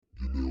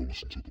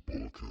listen to the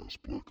podcast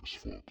Black as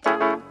Fuck.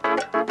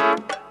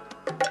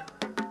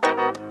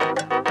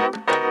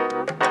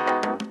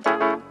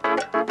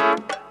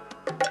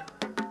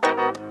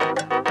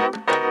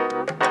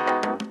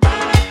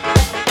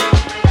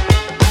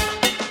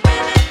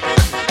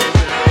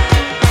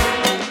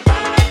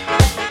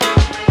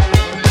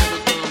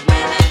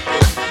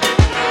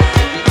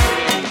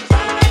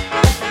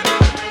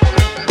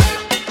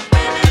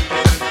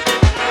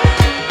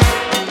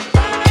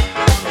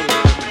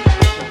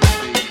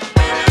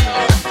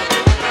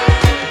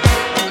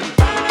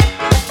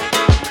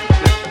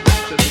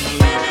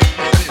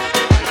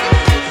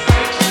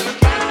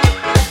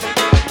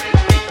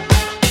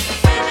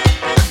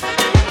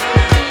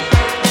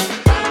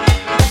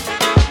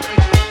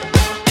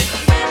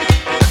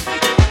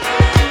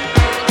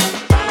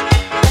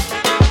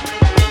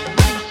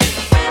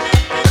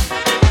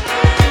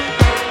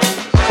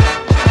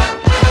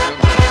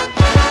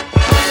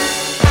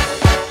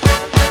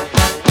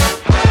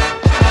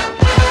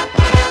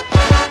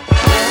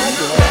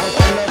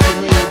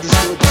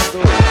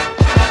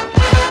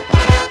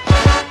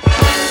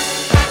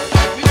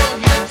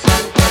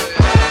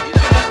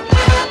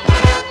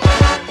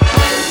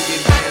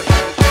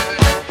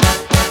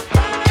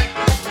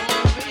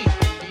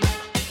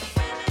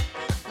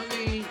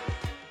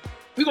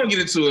 Get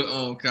into it.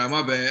 God,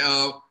 my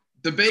bad.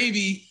 The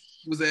baby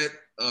was at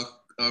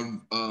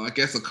I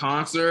guess a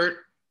concert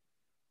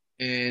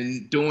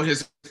and doing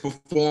his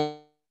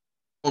performance.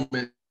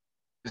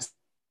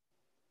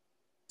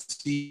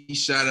 He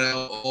shot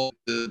out all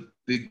the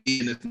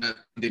gay that's not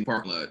in the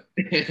parking lot,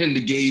 and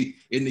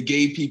the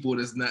gay people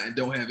that's not and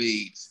don't have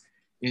AIDS,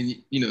 and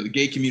the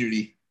gay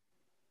community.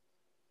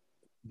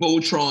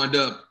 Voltroned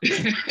up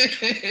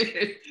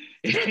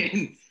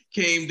and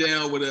came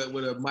down with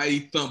a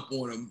mighty thump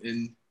on him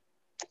and.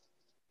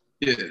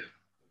 Yeah.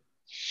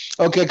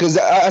 Okay, because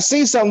I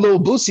seen some little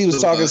Boosie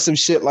was talking some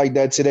shit like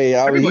that today.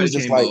 He was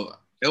just like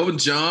Elton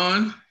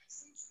John.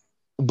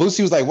 Boosie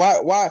was like,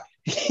 why?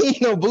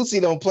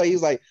 Boosie don't play.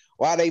 He's like,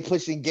 why they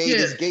pushing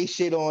this gay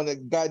shit on the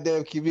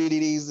goddamn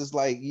communities? It's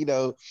like,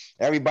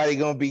 everybody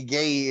gonna be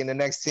gay in the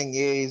next 10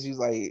 years. He's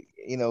like,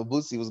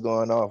 Boosie was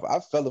going off. I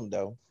felt him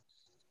though.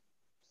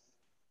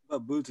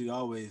 But Boosie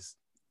always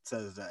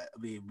says that. I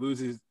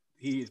mean,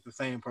 he's the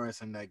same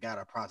person that got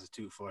a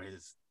prostitute for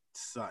his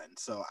son,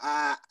 so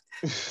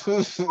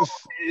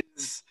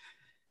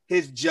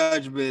his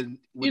judgment.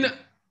 I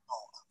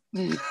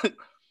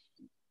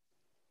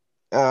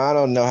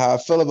don't know how I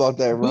feel about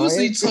that.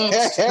 Boosie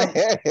talks.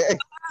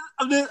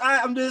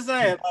 I'm just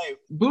saying, like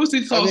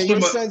Boosie talks. I mean,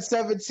 your son's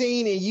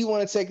 17, and you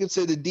want to take him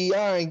to the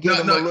DR and give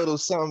him a little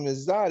something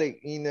exotic,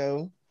 He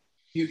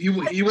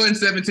wasn't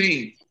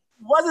 17.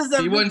 Wasn't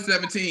 17? He wasn't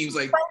 17. He was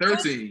like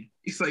 13.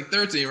 He's like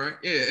 13, right?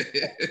 Yeah.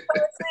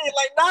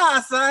 Like,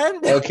 nah,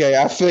 son.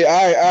 Okay, I feel.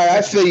 I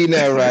feel you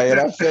now, Ryan.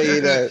 I feel you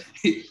that.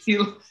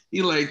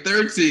 He like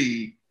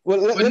 13.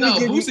 Well, but no,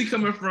 Boosie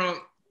coming from.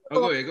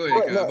 Oh, go ahead,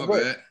 God, my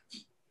bad.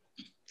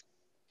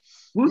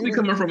 Boosie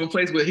coming from a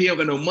place where he don't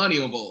got no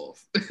money involved.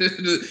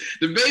 the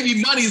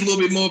baby money's a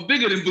little bit more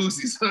bigger than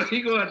Boosie, so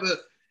he gonna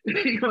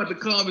have to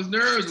calm his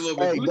nerves a little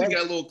bit. Boosie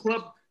got a little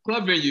club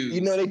venues.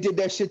 They did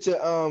that shit to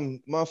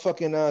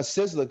motherfucking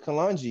Sizzler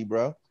Kalonji,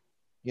 bro.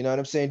 You know what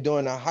I'm saying?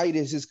 During the height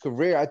of his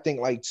career, I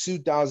think like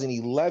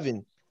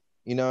 2011.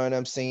 You know what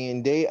I'm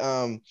saying? They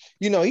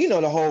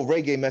the whole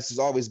reggae mess has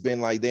always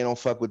been like they don't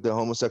fuck with the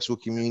homosexual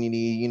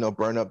community,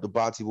 burn up the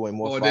Bati Boy,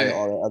 more fire,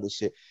 all that other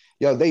shit.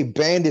 Yo, they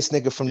banned this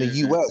nigga from the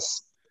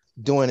US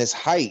during his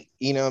height,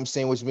 you know what I'm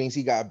saying? Which means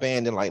he got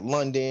banned in like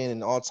London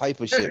and all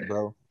type of shit,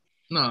 bro.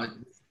 No.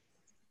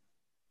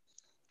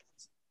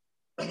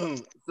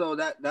 So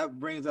that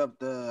brings up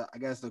the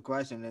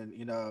question, and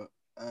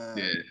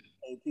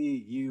AP,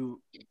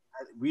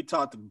 we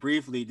talked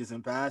briefly just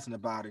in passing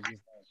about it. Just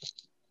like,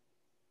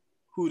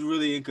 who's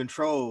really in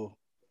control?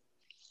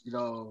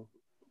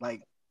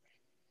 Like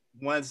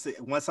once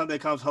something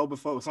comes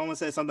homophobic, someone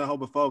says something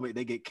homophobic,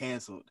 they get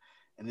canceled.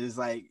 And it's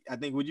like, I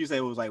think, would you say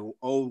it was like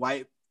old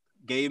white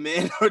gay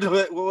men, or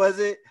what was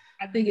it?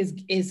 I think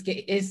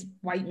it's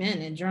white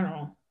men in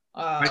general.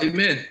 White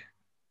men.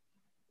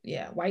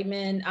 Yeah, white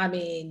men. I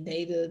mean,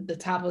 they the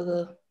top of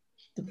the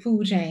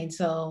food chain.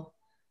 So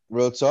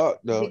real talk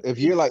though, if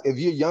you're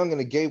young and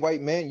a gay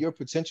white man, your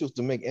potential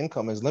to make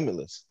income is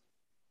limitless.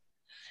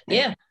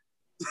 Yeah.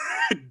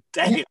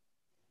 Damn.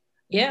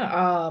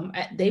 Yeah.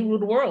 They rule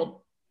the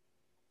world,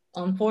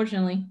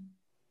 unfortunately.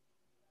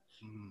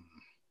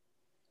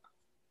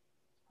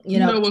 You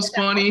know what's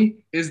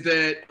funny is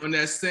that on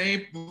that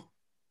same.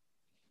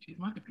 Is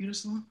my computer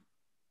slow?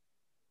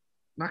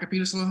 My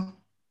computer slow?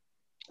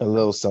 A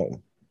little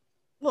something.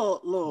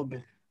 Little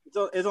bit.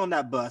 It's on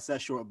that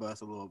short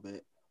bus a little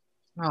bit.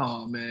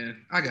 Oh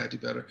man, I gotta do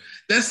better.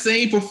 That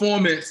same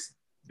performance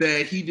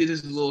that he did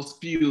his little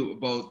spew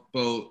about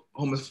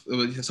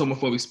his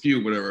homophobic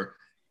spew, whatever.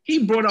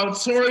 He brought out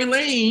Tory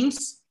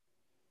Lanez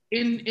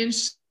and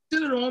shit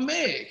it on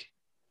Meg.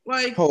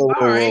 Like,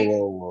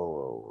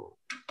 Whoa.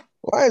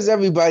 Why is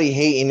everybody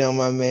hating on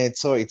my man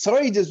Tory?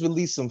 Tory just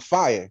released some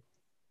fire.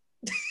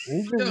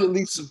 He just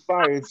released some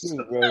fire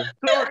too, bro.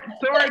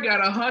 Tory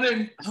got a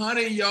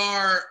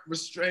 100-yard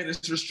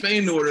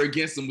restraining order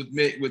against him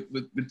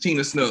with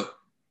Tina Snow.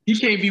 He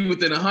can't be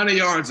within 100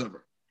 yards of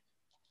her.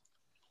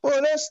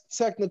 Well, that's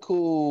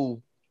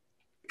technical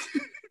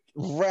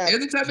rap.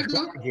 Is it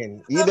technical?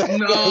 Jargon. No,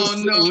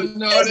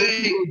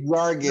 it ain't.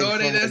 Jargon. No,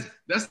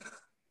 that's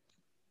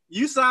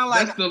you sound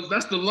like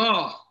that's the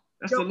law.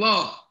 That's the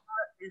law.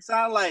 You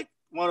sound like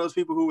one of those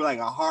people who were like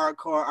a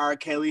hardcore R.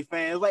 Kelly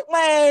fan. Like,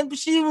 man, but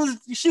she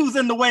was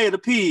in the way of the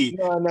pee.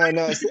 No.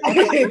 See, he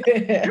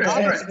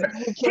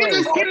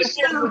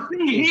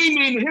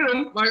mean to hit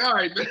him. Like, all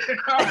right, man.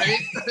 All right.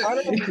 I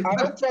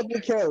don't fuck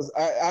with Kels.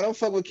 I don't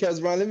fuck with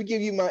Kels, Ron. Let me give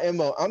you my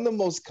MO. I'm the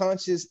most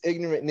conscious,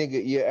 ignorant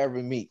nigga you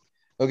ever meet.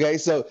 Okay,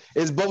 so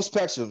it's both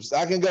spectrums.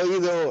 I can go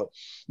either or.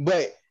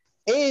 But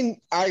I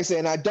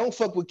don't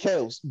fuck with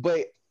Kels,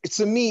 but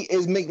to me,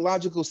 it makes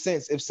logical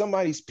sense. If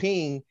somebody's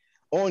peeing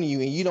on you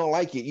and you don't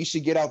like it, you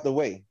should get out the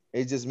way.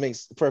 It just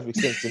makes perfect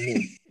sense to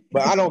me.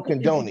 But I don't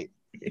condone it.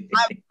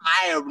 I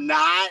am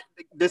not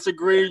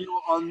disagreeing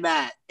on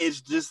that.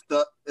 It's just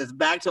it's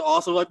back to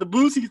also like the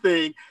Boosie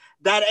thing.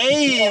 That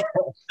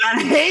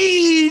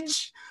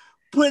age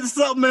puts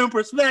something in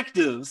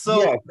perspective.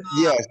 So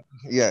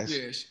yes.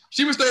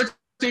 She was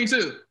 13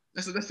 too.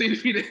 That's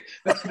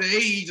the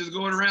age is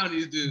going around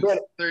these dudes. But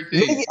 13.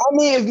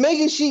 If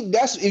Megan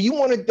if you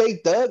want to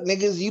date thug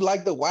niggas, you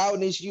like the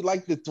wildness, you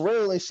like the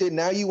thrill and shit.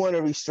 Now you want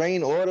to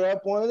restrain order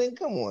up on it? Then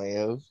come on,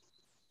 yo.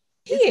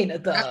 He ain't a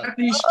thug.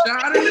 He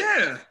shot her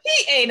there.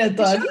 He ain't a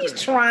thug.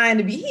 He's trying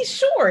to be. He's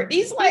short.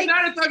 He's like. He's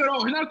not a thug at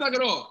all. He's not a thug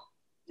at all.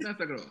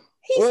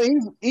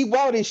 He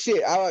wild as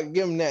shit. I'll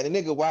give him that. The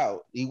nigga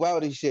wild. He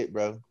wild as shit,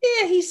 bro.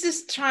 Yeah, he's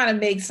just trying to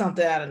make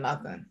something out of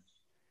nothing.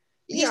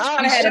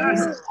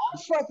 I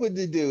fuck with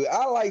the dude.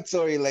 I like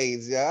Tory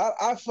Lanez, yeah.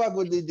 I fuck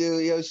with the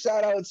dude, yo.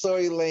 Shout out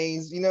Tory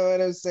Lanez. You know what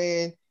I'm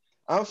saying?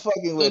 I'm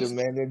fucking with him,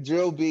 man. The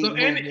drill beat. So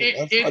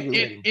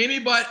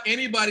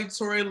anybody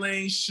Tory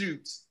Lanez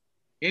shoots,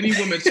 any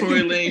woman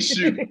Tory Lanez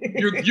shoot,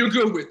 you're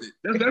good with it.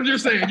 That's what you're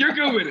saying. You're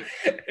good with it.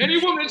 Any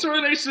woman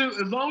Tory Lanez shoot,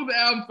 as long as the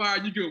album fire,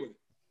 you're good with it.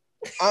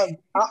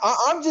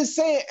 I'm just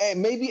saying,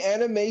 maybe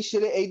Anime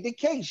should have ate the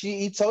cake.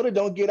 He told her,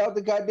 "Don't get out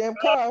the goddamn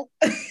car."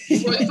 Yes.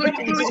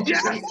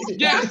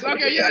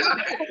 Okay. Yes.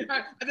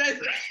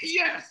 That's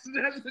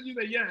what you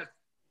say. Yes.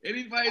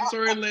 Anybody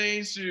Tory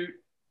Lanez shoot.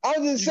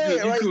 I'm just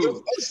saying, right?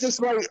 Cool. It's just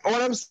right.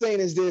 What I'm saying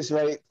is this,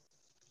 right?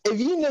 If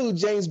you knew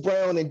James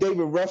Brown and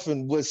David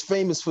Ruffin was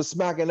famous for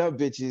smacking up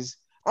bitches,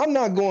 I'm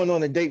not going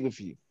on a date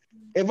with you.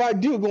 If I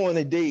do go on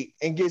a date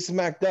and get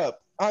smacked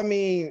up, I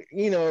mean,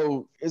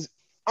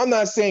 I'm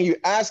not saying you're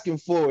asking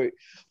for it,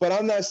 but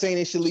I'm not saying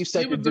it should leave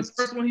such a the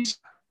first one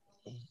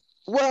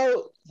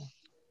Well,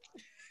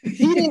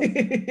 he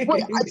didn't.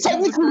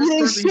 Technically, he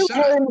didn't shoot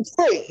her in the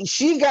face.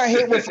 She got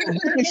hit with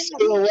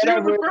a or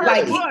whatever.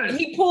 Like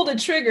he pulled a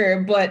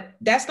trigger, but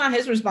that's not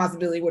his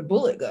responsibility where the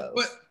bullet goes.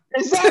 But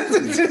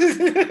exactly.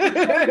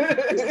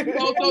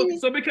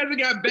 so because it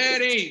got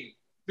bad aim.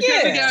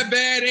 It got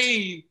bad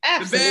aim.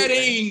 Absolutely. The bad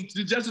aim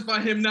to justify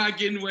him not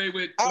getting away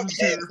with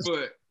shooting her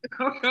foot.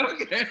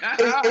 Okay.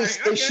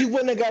 If she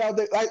wouldn't have got out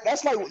there, like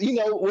that's like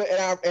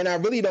and I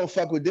really don't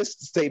fuck with this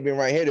statement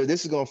right here.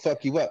 This is gonna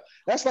fuck you up.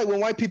 That's like when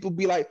white people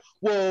be like,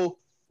 "Well,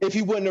 if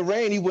he wouldn't have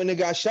ran, he wouldn't have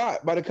got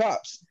shot by the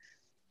cops."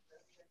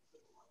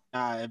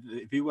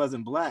 If he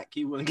wasn't black,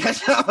 he wouldn't get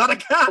shot by the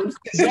cops.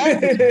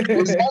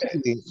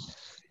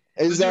 Exactly.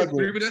 You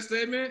agree with that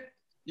statement?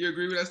 You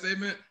agree with that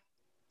statement?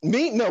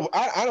 Me? No,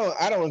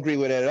 I don't agree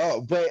with it at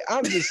all. But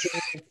I'm just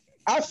saying,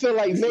 I feel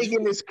like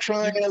Megan is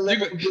crying a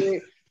little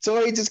bit.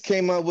 Tory just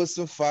came out with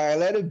some fire.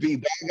 Let it be.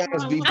 Bad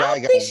guys be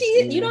bad guys.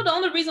 The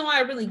only reason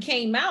why it really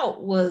came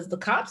out was the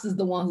cops is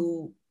the one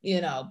who,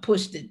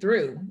 pushed it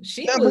through.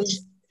 She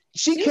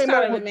came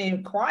out with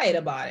being quiet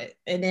about it.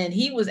 And then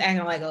he was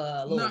acting like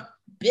a little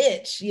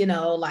bitch, And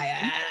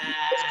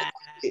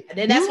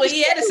then that's what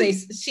he had to say.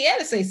 She had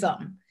to say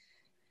something.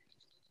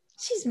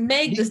 She's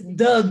Meg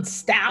the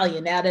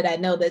Stallion. Now that I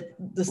know that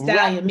the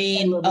stallion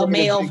means a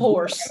male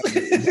horse.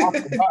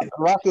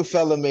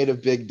 Rockefeller made a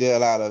big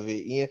deal out of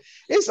it. Yeah,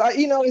 it's like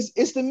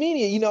it's the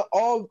media.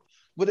 All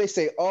what they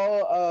say.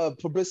 All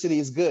publicity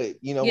is good.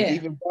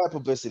 Even bad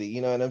publicity.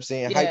 You know what I'm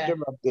saying? Hyped her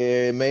up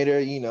there, made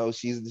her.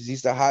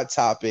 She's the hot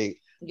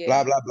topic. Yeah.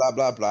 Blah blah blah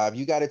blah blah. If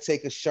you got to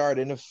take a shot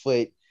in the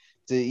foot.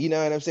 You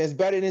know what I'm saying? It's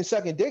better than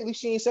sucking dick. At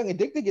least she ain't sucking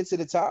dick to get to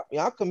the top.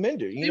 I'll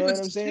commend her. You know what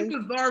I'm saying? She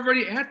was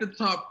already at the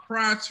top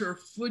prior to her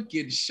foot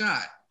getting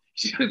shot.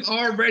 She was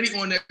already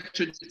on that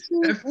trajectory.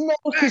 Her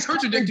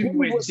trajectory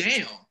went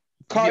down.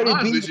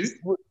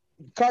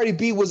 Cardi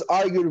B was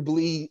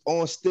arguably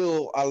on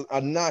still a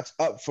notch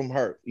up from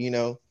her.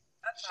 That's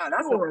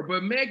sure,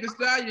 but Meg Thee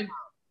Stallion.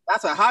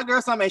 That's a hot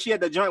girl song, and she had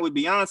the joint with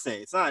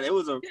Beyonce. Son, it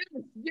was a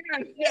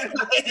yes.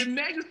 And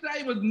Meg Thee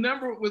Stallion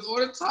was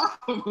on the top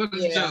of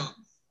the jump.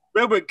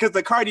 Remember, because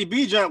the Cardi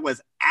B jump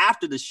was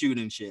after the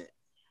shooting shit.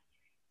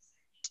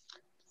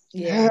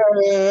 Yeah,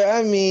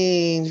 I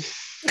mean,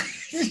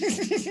 He shot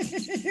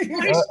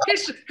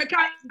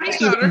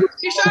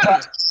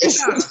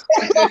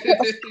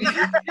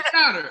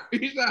her. He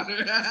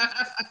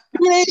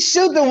didn't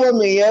shoot the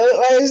woman, yo.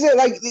 Like I said,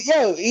 like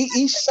yo,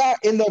 he shot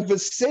in the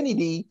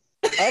vicinity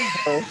of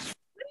her.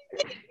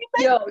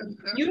 Yo,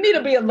 you need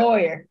to be a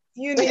lawyer.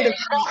 You need to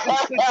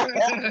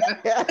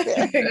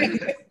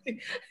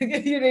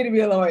be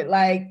a lawyer.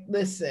 Like,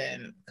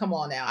 listen, come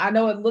on now. I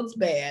know it looks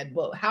bad,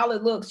 but how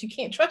it looks, you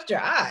can't trust your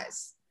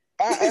eyes.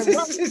 You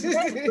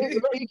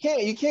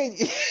can't.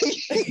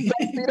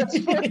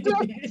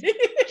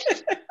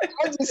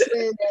 I'm just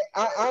saying that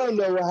I don't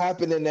know what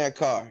happened in that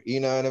car. You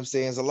know what I'm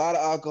saying? It's a lot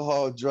of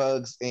alcohol,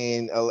 drugs,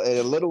 and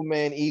a little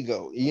man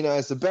ego. You know,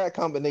 it's a bad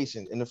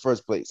combination in the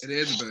first place. It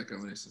is a bad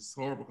combination. It's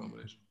a horrible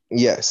combination.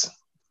 Yes,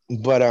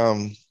 but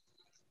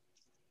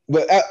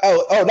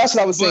that's what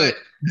I was saying.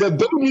 The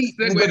baby.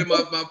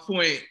 My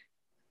point.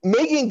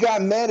 Megan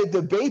got mad at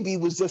the baby,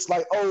 was just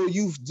like, oh,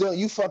 you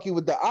fucking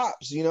with the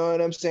ops, you know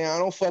what I'm saying? I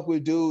don't fuck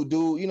with dude,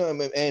 you know what I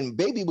mean? And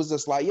baby was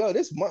just like, yo,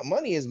 this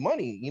money is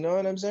money, you know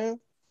what I'm saying?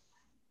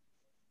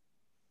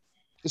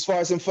 As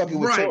far as him fucking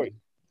with Tory.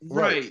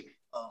 Right.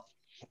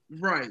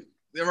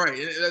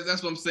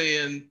 That's what I'm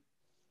saying.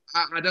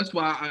 That's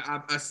why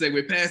I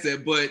segue past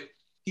that, but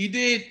he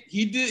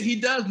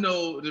does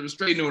know the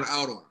restraining order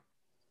out on him.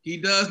 He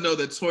does know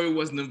that Tory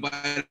wasn't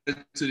invited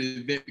to the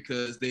event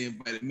because they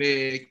invited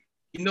Meg.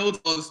 He knows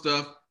all the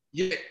stuff.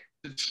 Yet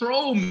the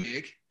troll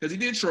Meg, because he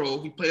did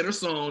troll, he played her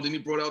song, then he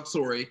brought out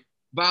Tory,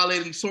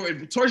 violating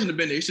Tory. Tory shouldn't have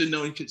been there. He should have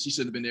known she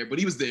shouldn't have been there, but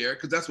he was there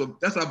because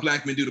that's how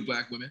black men do to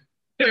black women.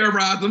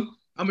 Terrorize them.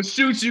 I'm gonna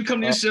shoot you.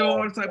 Come to your show,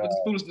 all the type of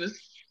foolishness.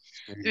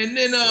 And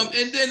then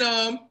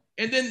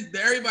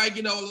everybody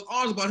get all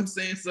arms about him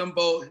saying something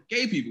about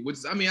gay people, which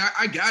I mean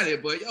I got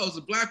it, but yo, it's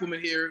a black woman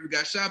here who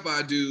got shot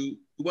by a dude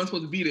who wasn't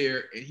supposed to be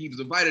there, and he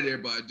was invited there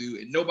by a dude,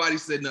 and nobody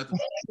said nothing.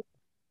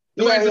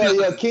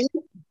 Yeah.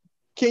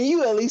 Can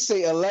you at least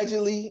say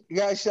allegedly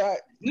got shot?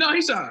 No, he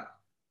shot her.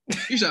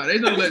 He shot her. There's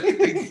no alleged.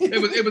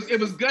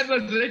 It was gun.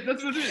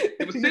 That's what it is.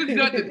 It was his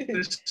gun.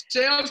 The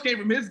shells came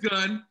from his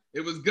gun.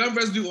 It was gun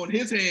residue on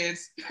his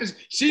hands.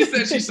 She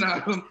said she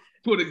shot him.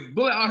 Put a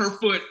bullet out her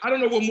foot. I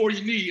don't know what more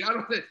you need. I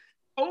don't think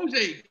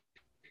OJ.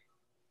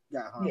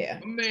 Yeah.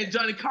 My man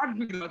Johnny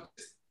Cochran about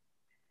this.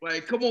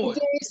 Like, come on.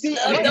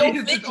 I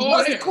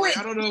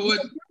don't know what.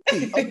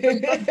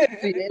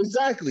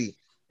 Exactly.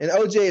 And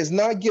OJ is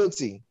not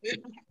guilty.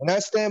 And I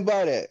stand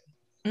by that.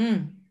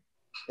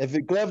 If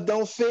your glove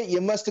don't fit, you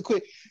must have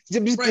quit.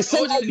 Right,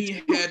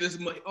 somebody had this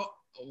money.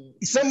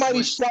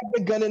 Somebody shot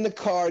the gun in the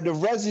car. The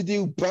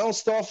residue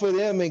bounced off of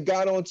them and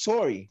got on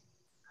Tory.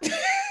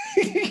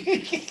 you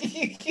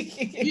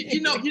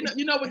know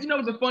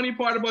what's the funny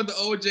part about the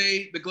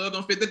OJ, the glove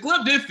don't fit? The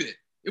glove did fit.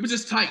 It was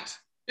just tight.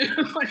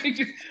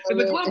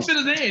 The glove fit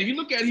his hand. You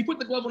look at it, he put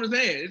the glove on his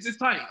hand. It's just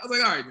tight. I was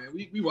like, all right, man,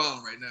 we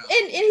wilding right now.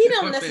 And he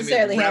don't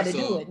necessarily have to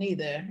do it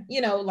neither.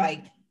 You know,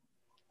 like,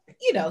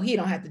 he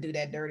don't have to do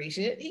that dirty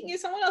shit. He can get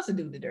someone else to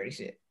do the dirty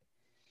shit.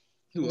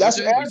 That's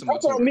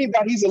what I mean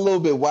by he's a little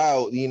bit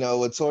wild, you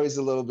know. Tory's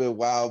a little bit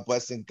wild,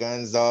 busting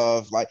guns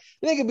off. Like,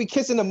 the nigga be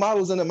kissing the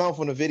models in the mouth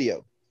on the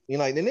video. You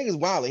know, like, the nigga's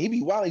wild. He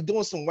be wild,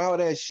 doing some wild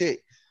ass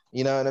shit.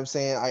 You know what I'm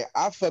saying?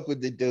 I fuck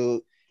with the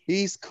dude.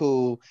 He's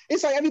cool.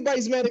 It's like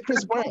everybody's mad at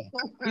Chris Brown. You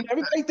know,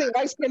 everybody think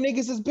light-skinned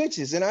niggas is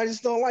bitches, and I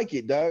just don't like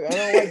it, dog. I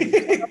don't like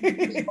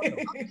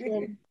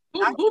it.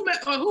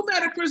 Who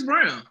mad at Chris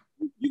Brown?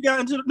 We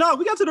got to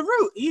the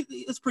root.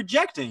 It's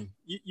projecting.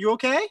 You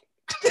okay?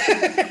 Okay.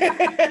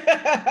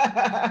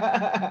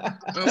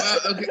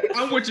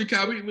 I'm with you,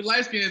 Kyle. We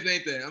light skins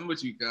ain't that. I'm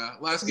with you, Kyle.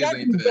 Light skins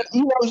ain't that.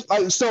 You know,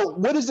 like, so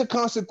what is the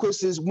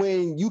consequences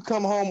when you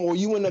come home or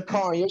you in the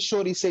car and your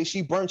shorty say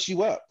she burnt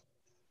you up?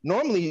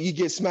 Normally you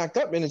get smacked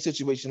up in a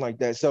situation like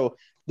that. So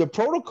the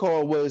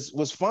protocol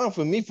was fine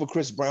for me for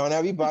Chris Brown.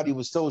 Everybody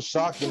was so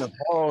shocked and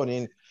appalled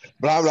and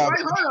blah blah.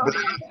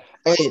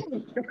 And we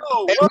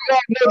all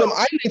know them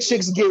island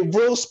chicks get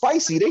real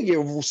spicy. They get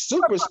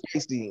super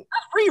spicy.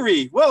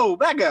 Riri, whoa,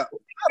 back up.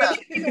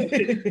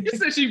 You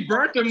said she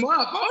burnt them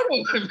up. Hold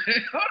on,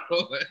 man.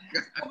 Hold on.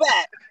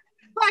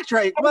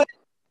 Backtrack. But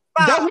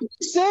that's what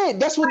he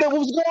said. That's what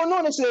was going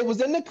on. It said it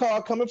was in the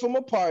car coming from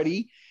a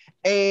party,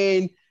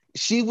 and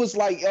she was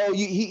like, "Oh,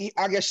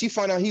 I guess she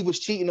found out he was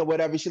cheating or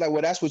whatever." She's like,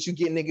 "Well, that's what you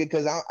get, nigga,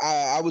 because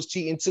I was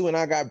cheating too, and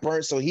I got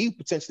burnt, so he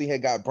potentially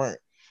had got burnt."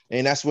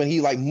 And that's when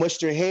he like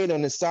mushed her head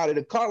on the side of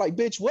the car, like,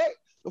 "Bitch, what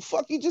the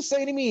fuck you just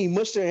say to me?" He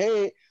mushed her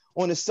head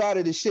on the side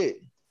of the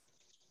shit.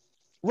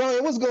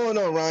 Ryan, what's going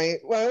on, Ryan?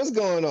 Ryan, what's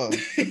going on?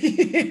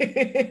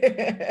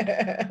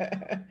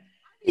 I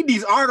need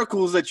these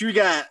articles that you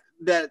got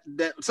that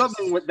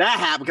something with that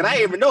happened, because I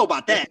didn't even know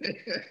about that.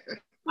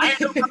 I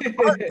didn't know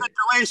about the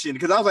situation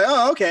because I was like,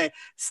 oh, okay.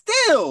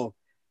 Still,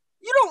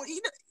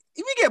 if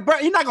you get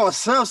burnt, you're not gonna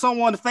serve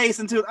someone the face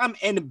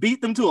and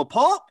beat them to a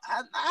pulp.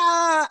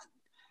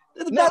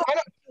 No,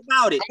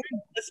 about it.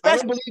 I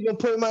don't believe in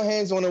putting my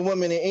hands on a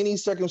woman in any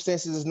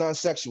circumstances is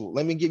non-sexual.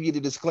 Let me give you the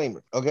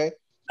disclaimer, okay?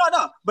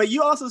 No, but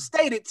you also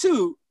stated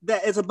too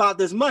that it's about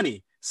this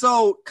money.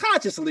 So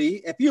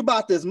consciously, if you're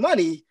about this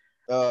money,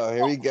 Oh,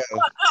 here we go.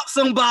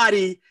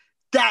 Somebody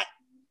that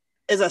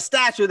is a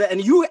statue that,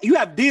 and you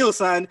have deal,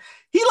 son.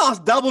 He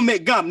lost double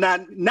McGum.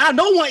 Now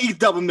no one eats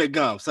double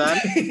McGum, son.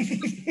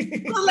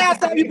 The last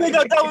time you picked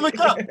up double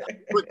McGum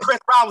when Chris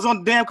Brown was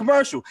on the damn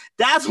commercial.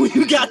 That's when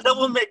you got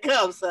double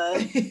McGum,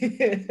 son.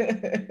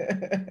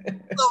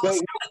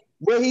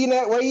 Where he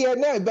at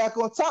now? Back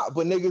on top,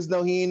 but niggas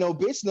know he ain't no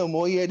bitch no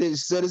more. He had to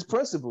set his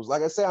principles.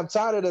 Like I said, I'm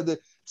tired of the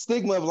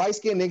stigma of light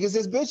skinned niggas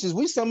as bitches.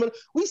 We some of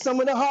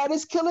the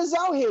hardest killers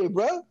out here,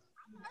 bro. I'm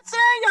not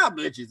saying y'all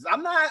bitches.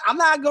 I'm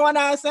not going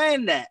out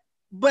saying that,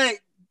 but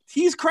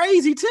he's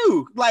crazy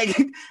too. Like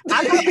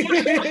I'll give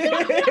you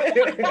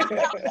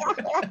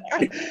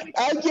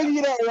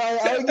that, right?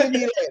 I'll give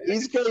you that.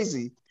 He's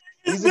crazy.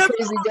 He's a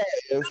crazy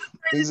guy.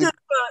 It's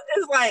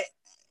like,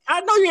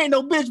 I know you ain't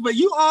no bitch, but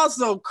you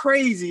also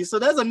crazy. So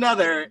there's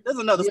another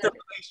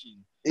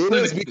stipulation. It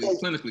is because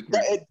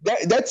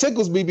that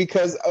tickles me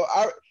because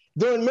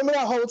remember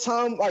that whole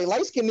time, like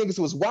light skinned niggas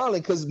was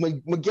wilding because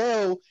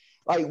Miguel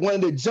like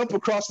wanted to jump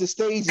across the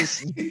stage and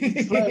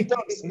slam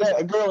dunks, met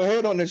a girl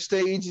head on the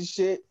stage and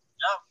shit.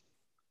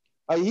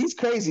 Yeah. He's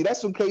crazy. That's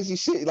some crazy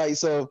shit. Like,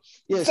 so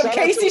yeah. Some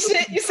Casey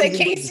shit. You say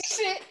Casey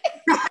shit.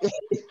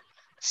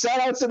 Shout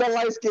out to the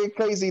light skinned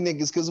crazy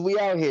niggas because we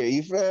out here.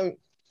 You feel me?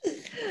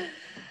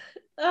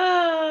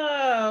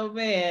 Oh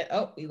man!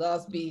 Oh, we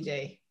lost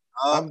BJ.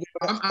 I'm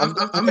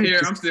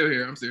here. I'm still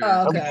here.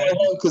 Oh, okay.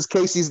 Because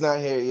Casey's not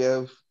here,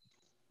 yo.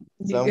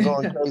 So I'm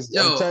going crazy.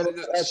 Yo, shout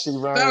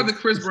out to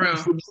Chris Brown.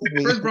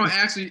 Chris Brown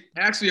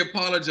actually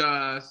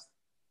apologized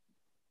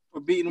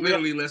for beating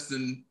literally less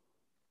than.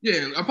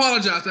 Yeah,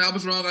 apologize. I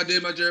was wrong. I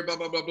did my job. Blah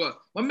blah blah blah.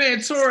 My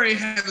man Tory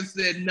haven't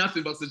said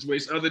nothing about the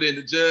situation other than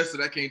the judge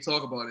said I can't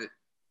talk about it.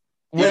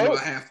 Well,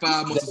 I have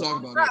 5 months to talk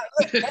about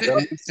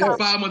it.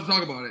 5 months to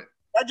talk about it.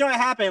 That joint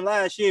happened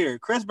last year.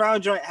 Chris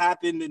Brown joint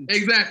happened in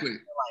exactly like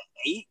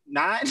 8,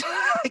 9.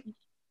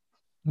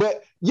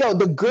 But yo,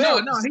 the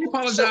girl. No, he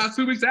apologized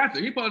 2 weeks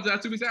after.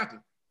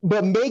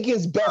 But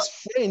Megan's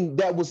best friend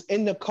that was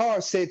in the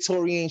car said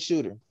Tory ain't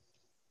shoot her.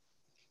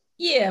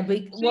 Yeah, but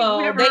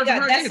they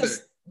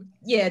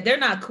got they're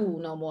not cool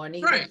no more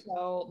neither. Right.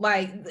 So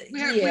like we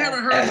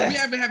haven't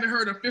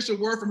heard an official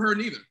word from her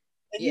neither.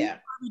 Yeah.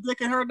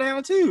 Dicking her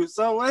down too.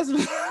 So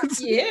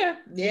yeah.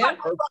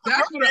 That's what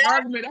the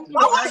argument. That's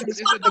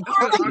what the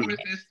argument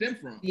stem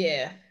from.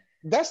 Yeah.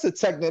 That's the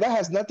technique. That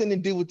has nothing to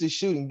do with the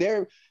shooting.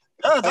 Their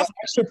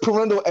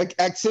parental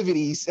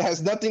activities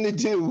has nothing to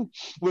do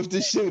with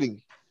the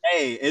shooting.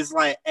 Hey, it's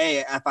like,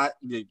 hey, if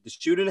the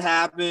shooting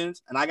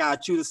happens and I gotta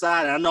choose a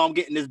side and I know I'm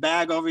getting this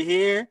bag over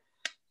here.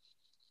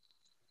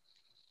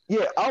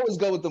 Yeah, I always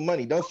go with the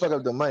money. Don't fuck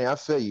up the money. I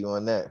feel you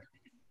on that.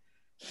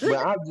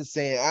 But I'm just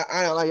saying,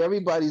 I like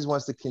everybody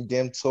wants to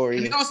condemn Tory.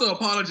 And he also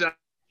apologized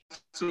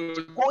to.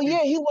 Oh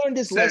yeah, he learned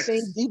his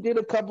lesson. He did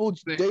a couple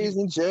days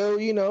in jail.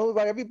 You know,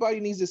 like everybody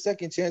needs a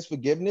second chance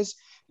forgiveness.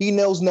 He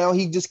knows now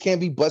he just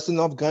can't be busting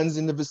off guns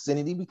in the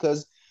vicinity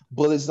because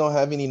bullets don't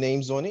have any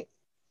names on it.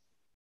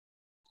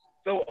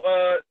 So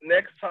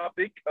next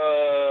topic.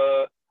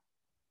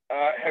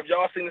 Have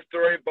y'all seen the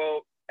story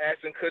about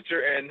Ashton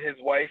Kutcher and his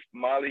wife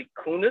Molly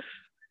Kunis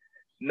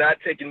not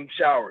taking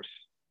showers?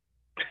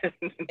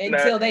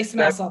 Until they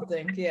smell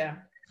something, yeah.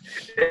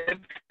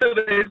 Until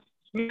they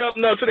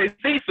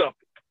see something.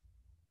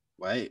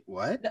 Wait,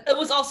 what? It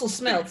was also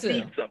smell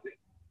too.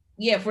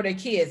 Yeah, for their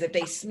kids, if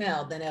they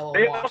smell, then they will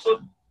wash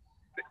them.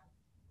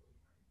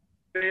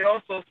 They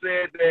also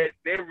said that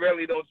they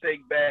really don't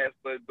take baths,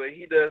 but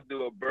he does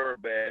do a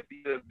bird bath.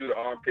 He does do the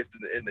armpits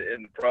in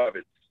the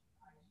privates,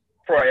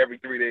 probably every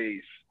 3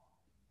 days.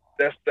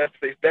 That's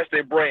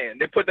their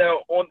brand. They put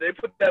that on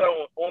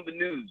the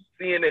news,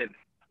 CNN.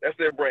 That's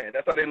their brand.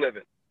 That's how they live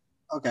it.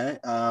 Okay.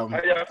 How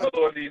y'all feel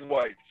about these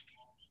whites?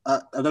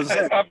 How I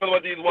feel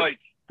about these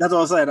whites? That's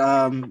what I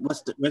said.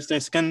 What's their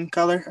skin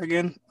color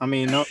again? I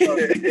mean, no.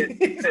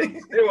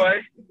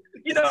 Anyway,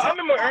 I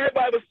remember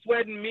everybody was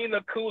sweating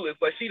Mina Kunis.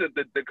 Like I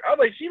was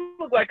like, she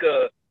looked like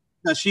a.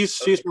 No, she's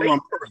from.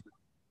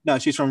 No,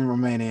 she's from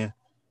Romania.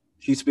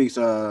 She speaks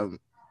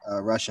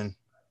Russian.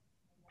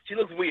 She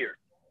looks weird,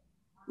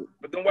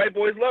 but them white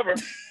boys love her.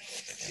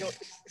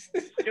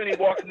 She only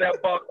walks in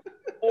that box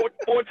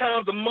four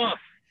times a month.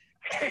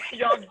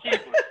 Y'all can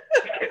keep her.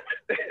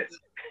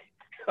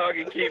 Y'all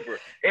can keep her.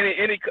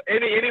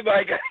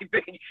 Anybody got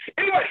anything?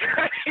 Anybody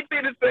got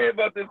anything to say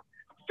about this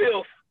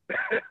filth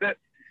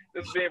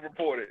that's being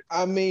reported?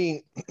 I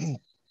mean,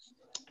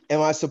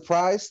 am I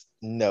surprised?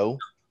 No,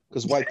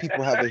 because white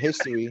people have a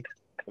history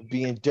of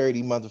being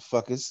dirty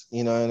motherfuckers.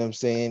 You know what I'm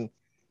saying?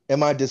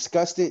 Am I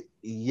disgusted?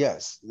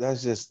 Yes.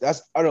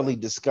 That's utterly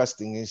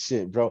disgusting and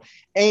shit, bro.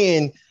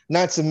 And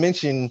not to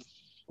mention,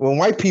 when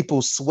white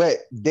people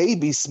sweat, they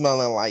be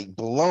smelling like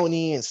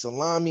bologna and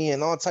salami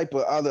and all type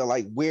of other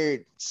like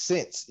weird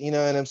scents. You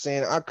know what I'm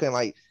saying? I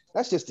couldn't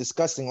that's just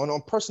disgusting.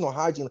 On personal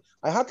hygiene,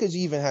 like how could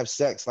you even have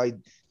sex? Like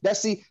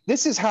this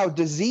is how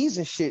disease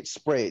and shit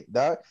spread,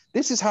 dog.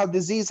 This is how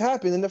disease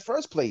happened in the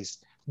first place.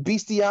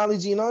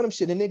 Bestiality and all them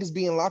shit. The niggas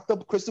being locked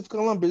up, Christopher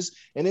Columbus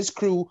and his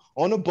crew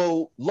on a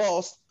boat,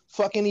 lost,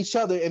 fucking each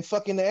other and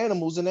fucking the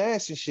animals in the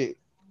ass and shit.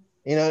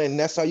 You know, and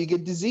that's how you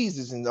get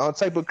diseases and all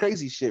type of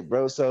crazy shit,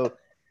 bro. So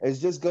it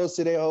just goes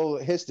to their whole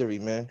history,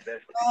 man.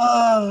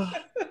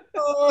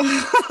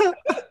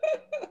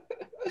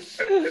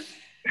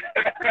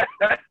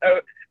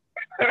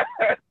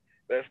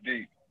 That's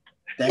deep.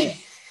 Damn.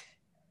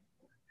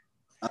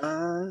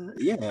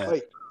 Yeah.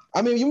 Like,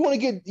 I mean, you want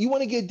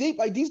to get deep.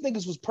 Like these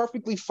niggas was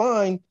perfectly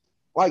fine,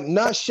 like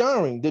not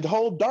showering. The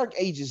whole Dark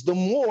Ages, the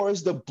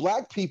Moors, the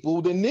black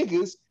people, the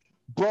niggas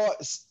brought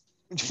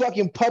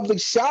fucking public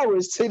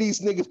showers to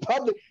these niggas.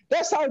 Public.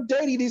 That's how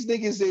dirty these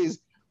niggas is.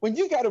 When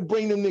you got to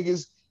bring them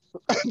niggas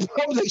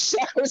public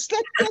showers,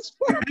 that's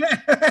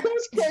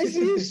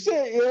crazy as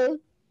shit, yo.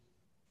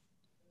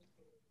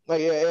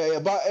 Like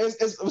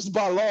it's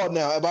by law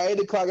now. By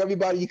 8 o'clock,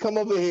 everybody, you come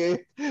over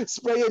here,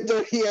 spray your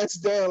dirty ass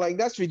down. Like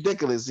that's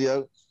ridiculous,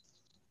 yo.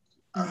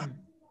 I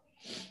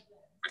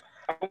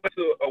went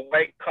to a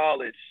white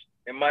college,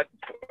 and after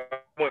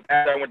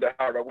I went to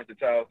Howard, I went to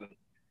Towson.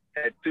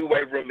 Had 2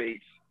 white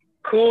roommates,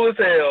 cool as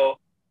hell.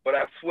 But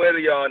I swear to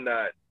y'all,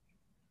 not.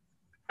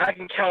 I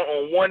can count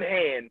on one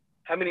hand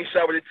how many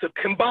showers they took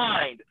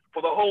combined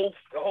for the whole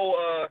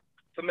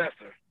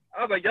semester.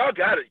 I was like, y'all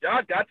got it.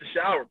 Y'all got to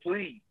shower,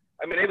 please.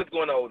 I mean, they was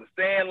going over the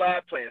sand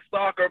lot, playing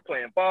soccer,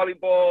 playing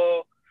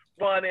volleyball,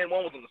 running.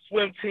 One was on the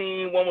swim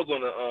team. One was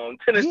on the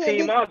tennis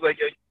team. I was like,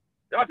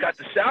 y'all got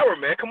to shower,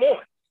 man. Come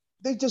on.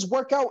 They just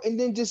work out and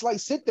then just like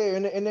sit there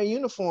in their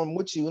uniform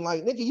with you and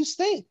like, nigga, you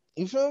stink.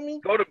 You feel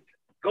me?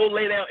 Go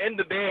lay down in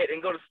the bed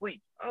and go to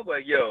sleep. I was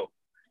like, yo,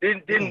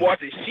 didn't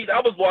watch the sheet. I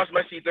was washing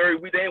my sheets every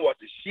week. They didn't watch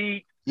the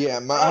sheet. Yeah,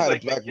 I had a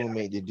black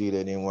roommate to do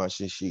that, didn't wash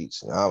his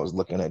sheets. And I was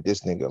looking at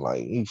this nigga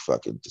like, you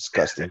fucking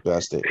disgusting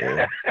bastard.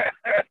 Man.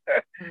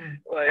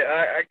 Like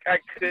I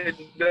couldn't.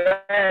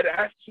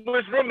 I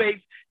switched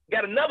roommates.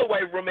 Got another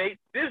white roommate.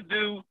 This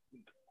dude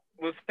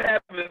was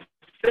having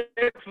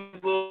sex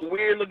with a little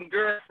weird looking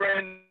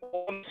girlfriend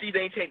on the sheet. They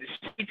ain't changed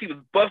the sheets. He was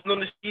busting on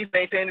the sheets. They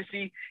ain't changed the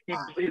sheet.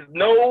 His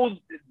nose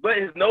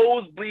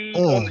bleed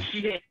on the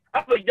sheet. I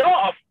was like, y'all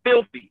are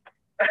filthy.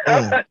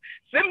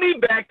 Send me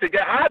back to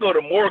God. I go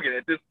to Morgan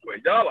at this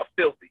point. Y'all are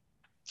filthy.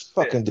 It's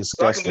fucking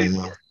disgusting,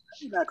 man.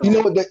 You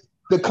know what?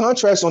 The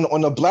contrast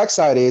on the black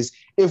side is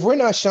if we're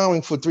not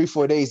showering for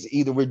 3-4 days,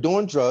 either we're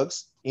doing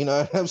drugs, you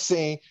know what I'm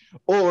saying,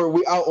 or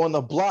we out on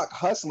the block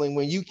hustling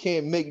when you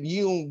can't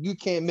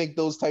make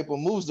those type of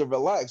moves to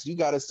relax. You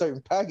got a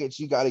certain package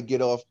you got to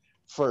get off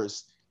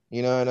first.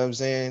 You know what I'm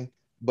saying?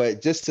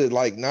 But just to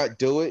like not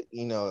do it,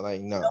 you know,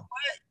 like no.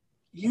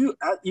 You're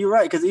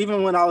right, because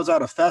even when I was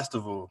at a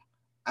festival,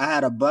 I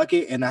had a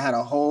bucket and I had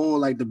a whole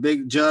like the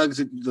big jugs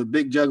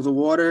of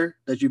water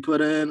that you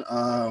put in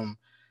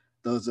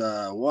those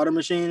water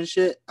machine and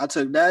shit. I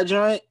took that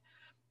joint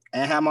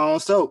and had my own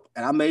soap,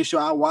 and I made sure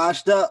I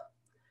washed up.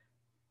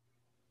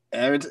 You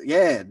I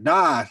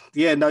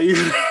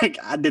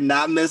did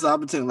not miss the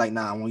opportunity. Like,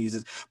 nah, I won't use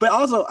this. But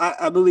also,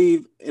 I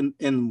believe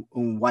in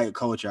white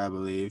culture. I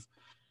believe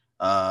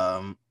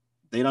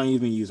they don't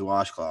even use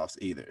washcloths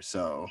either.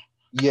 So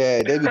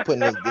yeah, they be putting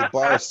the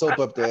bar of soap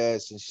up their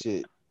ass and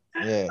shit.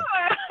 Yeah.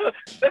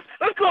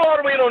 Let's go all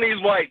the way on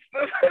these whites.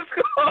 Let's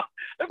go.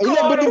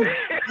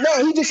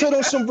 No, he just hit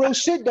on some real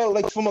shit though.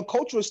 Like from a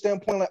cultural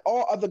standpoint, like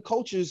all other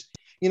cultures,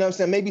 you know what I'm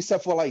saying? Maybe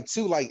except for like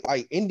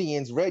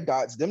Indians, red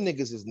dots, them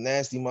niggas is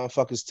nasty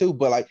motherfuckers too.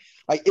 But like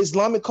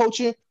Islamic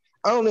culture,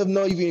 I don't even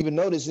know if you even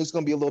notice. It's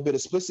gonna be a little bit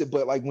explicit,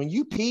 but like when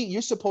you pee,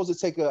 you're supposed to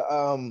take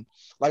a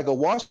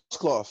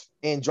washcloth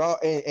and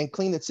and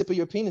clean the tip of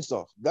your penis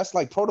off. That's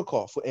like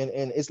protocol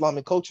in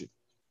Islamic culture.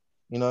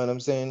 You know what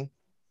I'm saying?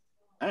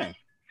 Dang.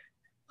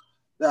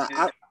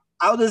 I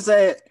would just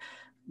say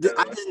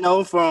I just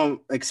know from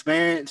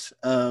experience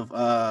of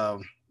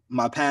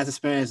my past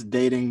experience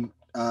dating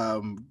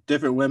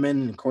different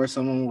women. Of course,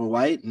 some of them were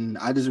white, and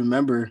I just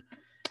remember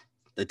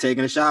they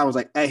taking a shower. I was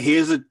like, "Hey,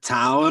 here's a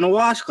towel and a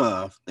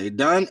washcloth. They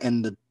done,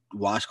 and the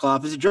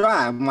washcloth is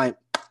dry." I'm like,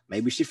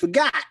 maybe she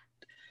forgot.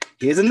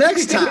 Here's the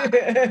next time.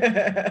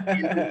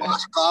 And the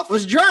washcloth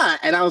was dry,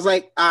 and I was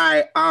like,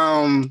 "All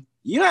right,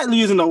 you're not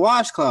using the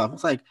washcloth."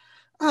 It's like,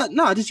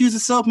 no, I just use the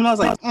soap, and I was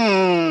like,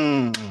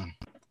 Yeah.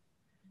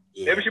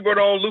 Maybe she brought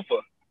her own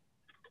loofah.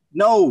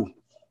 No,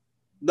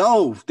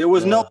 there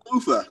was no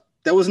loofah.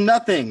 There was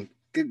nothing.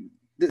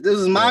 This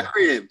is my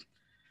crib.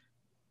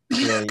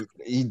 Yeah,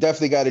 you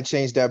definitely got to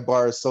change that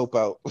bar of soap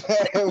out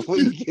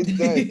when you get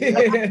done. You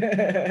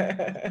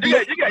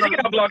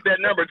got to block that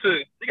number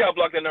too. You got to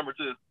block that number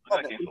too.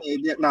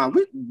 Nah,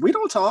 we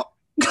don't talk.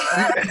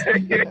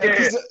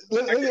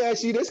 Let me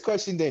ask you this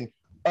question then.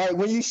 All right,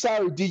 when you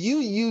shower, do you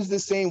use the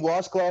same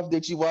washcloth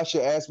that you wash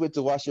your ass with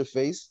to wash your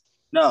face?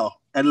 No,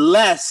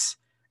 unless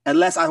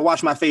I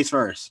wash my face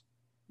first.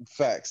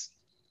 Facts.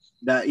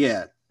 But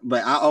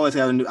I always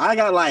have I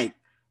got like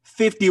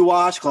 50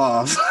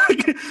 washcloths.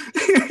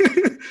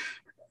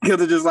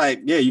 Because it's just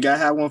like, you gotta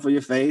have one for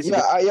your face.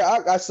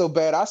 I got so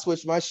bad. I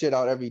switch my shit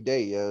out every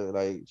day.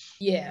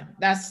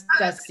 That's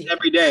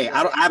every day.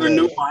 I have a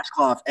new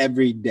washcloth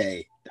every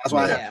day. That's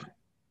why I have.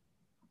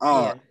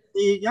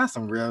 You got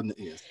some real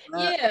niggas.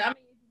 Yeah, I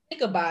mean,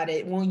 think about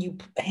it, when you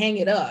hang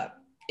it up,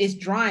 it's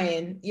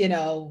drying,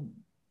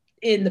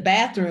 in the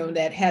bathroom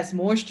that has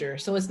moisture.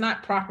 So it's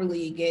not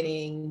properly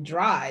getting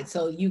dried.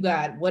 So you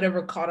got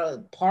whatever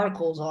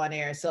particles on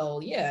there.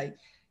 So yeah,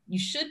 you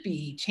should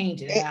be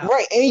changing it out.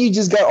 Right. And you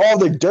just got all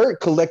the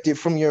dirt collected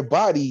from your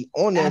body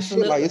on that shit.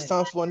 Like, it's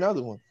time for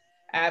another one.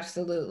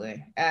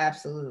 Absolutely.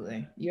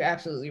 You're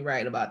absolutely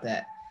right about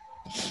that.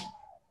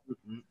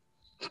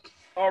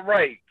 All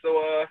right.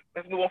 So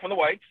let's move on from the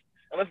whites.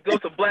 And let's go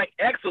to Black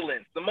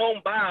excellence.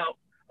 Simone Biles,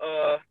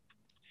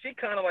 she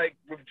kind of like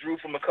withdrew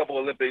from a couple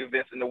of Olympic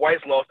events, and the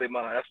whites lost their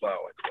mind. That's why I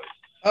like it.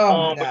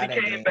 Oh, but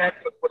she came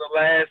back for the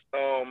last,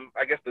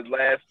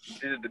 she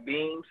did the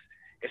beams,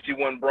 and she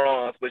won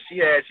bronze. But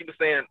she was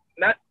saying,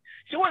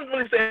 she wasn't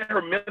really saying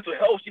her mental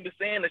health. She was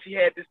saying that she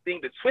had this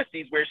thing, the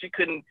twisties, where she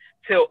couldn't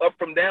tell up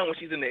from down when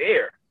she's in the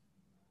air.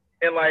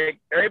 And like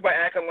everybody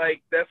acting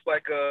like that's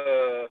like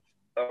a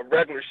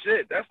regular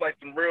shit. That's like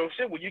some real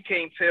shit where you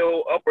can't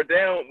tell up or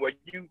down where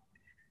you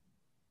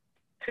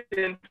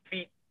 10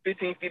 feet,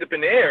 15 feet up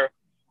in the air.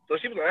 So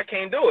she was like, I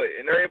can't do it.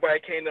 And everybody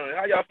came down.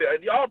 How y'all feel?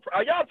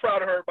 Are y'all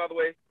proud of her, by the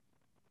way?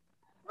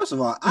 First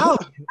of all, I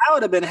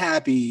would have been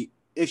happy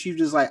if she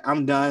just like,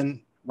 I'm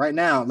done right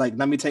now. Like,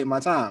 let me take my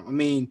time. I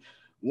mean,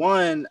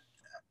 one,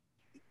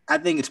 I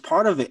think it's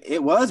part of it.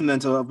 It was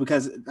mental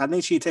because I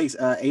think she takes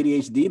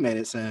ADHD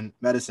medicine.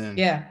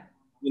 Yeah.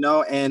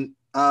 And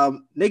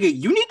nigga,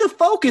 you need to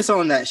focus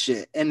on that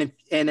shit. And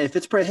if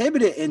it's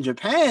prohibited in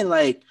Japan,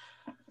 like,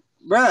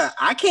 bruh,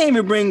 I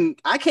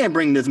can't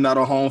bring this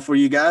medal home for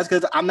you guys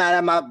because I'm not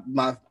at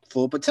my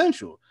full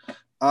potential.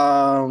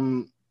 I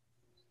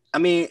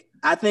mean,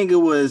 I think it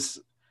was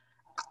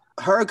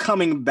her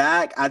coming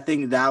back. I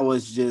think that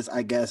was just,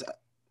 I guess,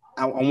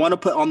 I want to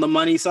put on the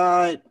money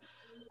side.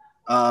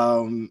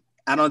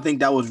 I don't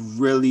think that was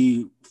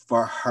really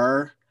for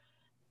her.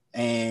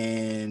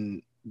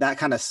 And that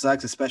kind of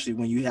sucks, especially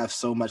when you have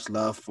so much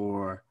love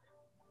for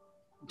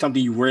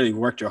something you really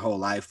worked your whole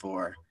life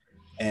for.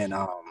 And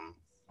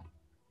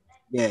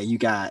yeah, you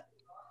got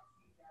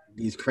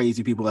these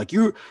crazy people like,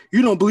 you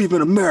don't believe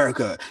in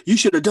America. You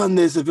should have done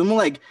this. If I'm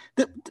like,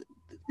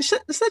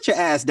 set your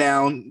ass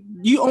down.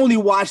 You only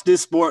watch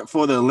this sport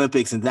for the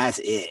Olympics and that's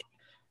it.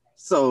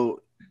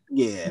 So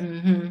yeah.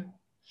 Mm-hmm.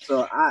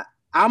 So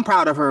I'm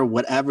proud of her,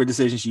 whatever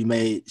decision she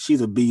made.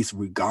 She's a beast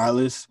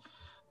regardless.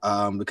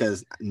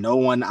 Because no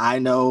one I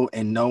know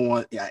and no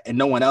one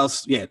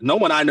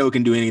I know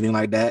can do anything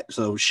like that.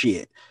 So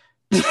shit.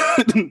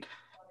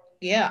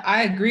 Yeah,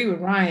 I agree with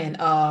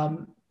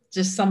Ryan.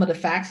 Just some of the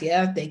facts.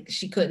 Yeah, I think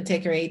she couldn't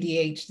take her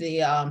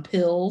ADHD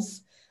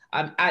pills.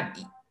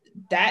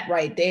 That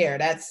right there,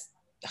 that's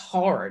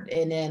hard.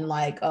 And then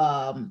like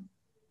all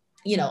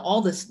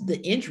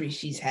the injuries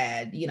she's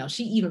had.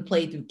 She even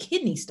played through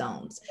kidney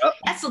stones. Yep.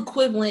 That's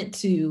equivalent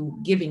to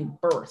giving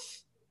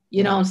birth.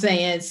 You know what I'm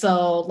saying?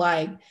 So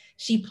like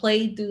she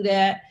played through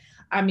that.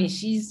 I mean,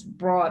 she's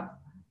brought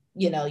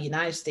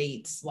United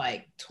States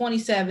like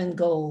 27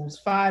 golds,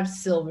 5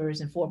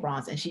 silvers, and 4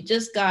 bronze. And she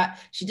just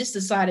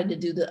decided to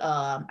do the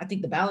I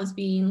think the balance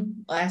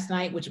beam last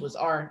night, which was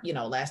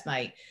last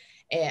night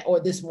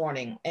or this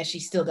morning, and she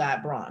still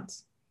got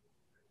bronze.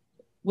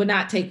 We're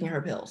not taking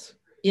her pills,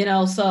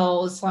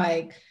 so it's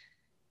like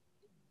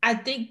I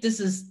think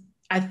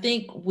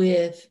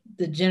with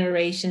the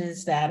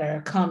generations that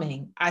are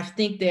coming, I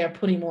think they're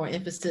putting more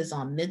emphasis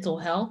on mental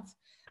health.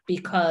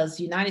 Because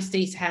United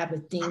States have a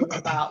thing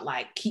about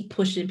like keep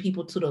pushing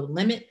people to the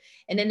limit.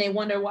 And then they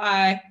wonder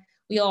why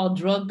we all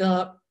drugged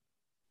up,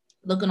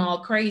 looking all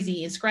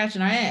crazy and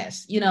scratching our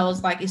ass.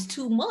 It's like, it's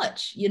too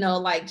much,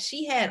 like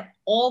she had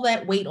all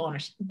that weight on her.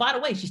 By the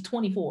way, she's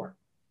 24.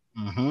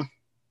 Mm-hmm.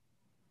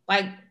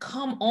 Like,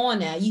 come on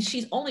now.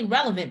 She's only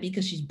relevant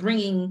because she's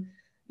bringing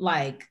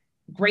like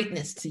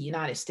greatness to the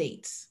United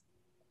States.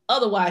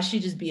 Otherwise,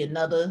 she'd just be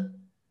another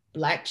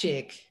Black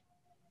chick,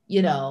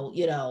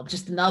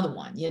 just another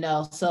one,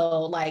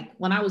 So like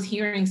when I was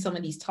hearing some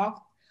of these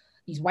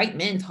white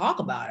men talk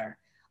about her,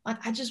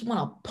 like I just want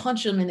to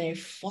punch them in their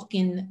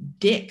fucking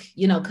dick,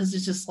 because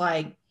it's just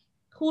like,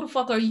 who the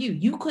fuck are you?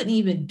 You couldn't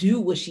even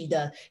do what she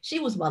does. She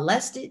was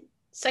molested,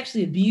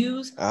 sexually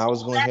abused. I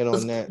was going to hit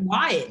on that.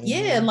 Quiet. Mm-hmm.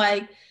 Yeah,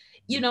 like,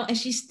 and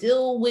she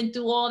still went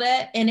through all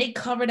that and they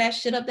covered that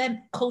shit up.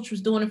 That coach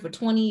was doing it for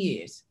 20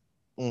 years.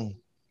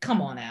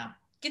 Come on now.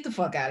 Get the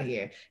fuck out of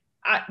here.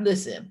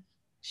 Listen.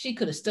 She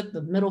could have stuck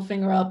the middle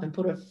finger up and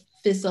put her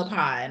fist up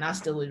high, and I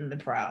still wouldn't have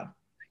been proud.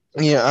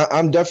 Yeah,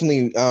 I'm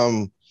definitely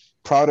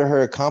proud of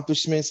her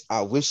accomplishments.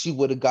 I wish she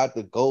would have got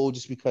the gold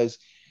just because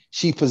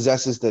she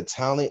possesses the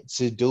talent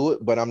to do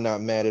it, but I'm not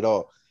mad at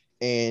all.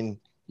 And,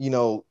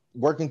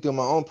 working through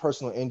my own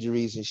personal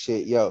injuries and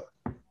shit,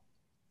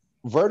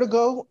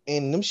 vertigo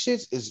and them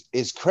shits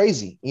is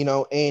crazy,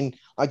 and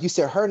like you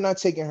said, her not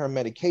taking her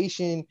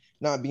medication,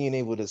 not being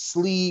able to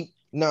sleep,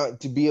 not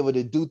to be able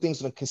to do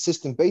things on a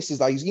consistent basis.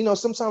 Like,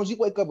 sometimes you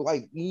wake up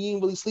like you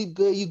ain't really sleep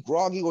good, you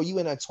groggy, or you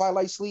in that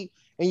twilight sleep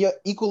and your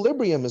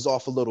equilibrium is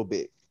off a little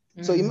bit.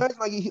 So imagine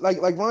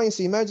like Ryan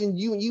said, imagine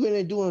you in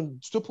there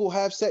doing triple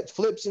half set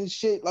flips and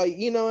shit, like,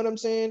 you know what I'm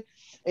saying?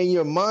 And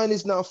your mind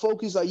is not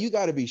focused. Like, you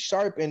got to be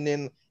sharp. And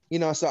then, you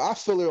know, so I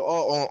feel it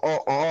all on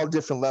all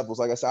different levels.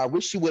 Like I said, I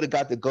wish she would have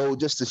got the gold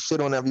just to shit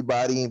on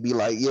everybody and be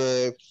like,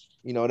 yeah,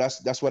 you know,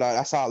 that's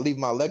how I leave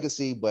my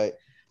legacy. But,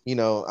 you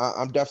know,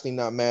 I'm definitely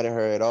not mad at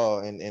her at all.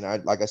 And I,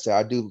 like I said,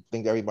 I do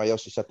think everybody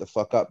else should shut the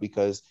fuck up,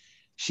 because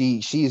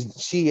she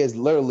has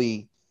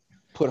literally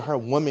put her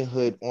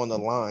womanhood on the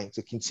line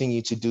to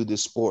continue to do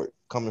this sport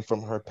coming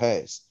from her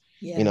past.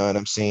 Yeah. You know what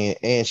I'm saying?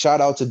 And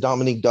shout out to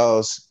Dominique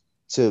Dawes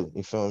too.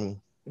 You feel me?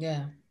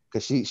 Yeah.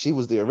 Because she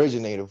was the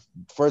originator,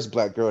 first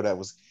black girl that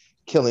was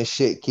killing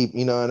shit.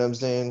 You know what I'm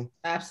saying?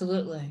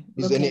 Absolutely.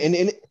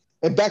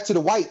 And back to the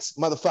whites,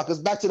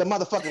 motherfuckers. Back to the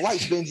motherfucking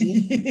whites,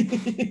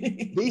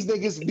 Benji. These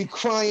niggas be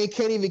crying,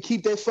 can't even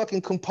keep their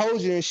fucking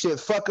composure and shit.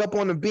 Fuck up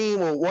on the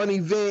beam or one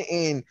event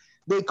and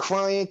they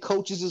crying,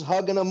 coaches is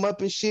hugging them up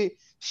and shit.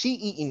 She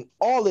eating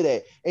all of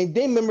that. And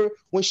then remember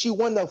when she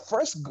won the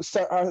first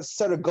set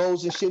of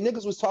goals and shit,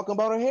 niggas was talking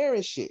about her hair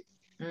and shit.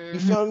 You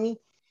feel me?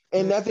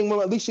 And I think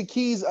when Alicia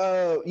Keys,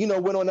 you know,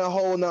 went on that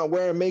whole not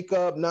wearing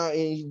makeup,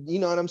 you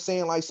know what I'm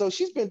saying? Like, so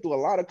she's been through a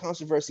lot of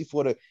controversy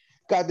for the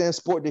goddamn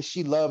sport that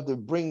she loved to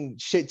bring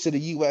shit to the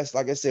U.S.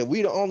 Like I said,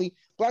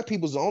 black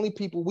people's the only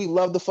people, we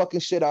love the fucking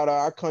shit out of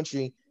our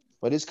country,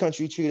 but this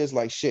country treat us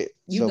like shit.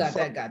 You got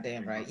that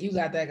goddamn right.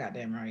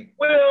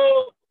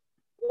 Well,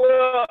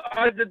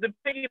 the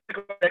piggy,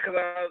 because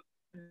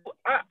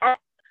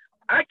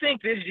I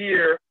think this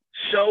year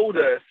showed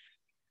us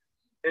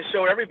and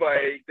showed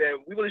everybody that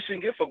we really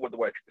shouldn't give a fuck what the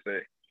white people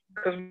say,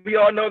 because we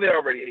all know they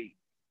already hate.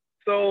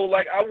 So,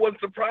 like, I wasn't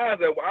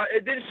surprised that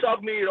it didn't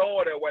shock me at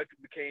all that white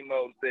people came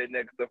out and said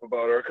negative stuff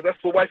about her, because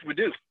that's what white people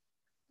do.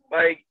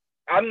 Like,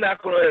 I'm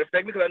not going to let it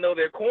affect me because I know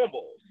they're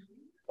cornballs.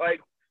 Like,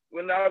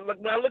 when I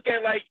look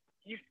at, like,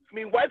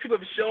 white people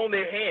have shown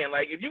their hand.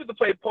 Like, if you was to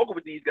play poker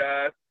with these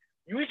guys,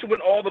 you should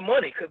win all the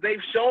money because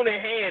they've shown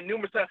their hand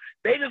numerous times.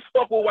 They just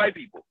fuck with white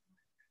people.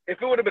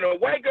 If it would have been a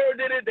white girl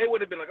did it, they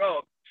would have been like,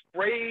 oh,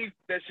 brave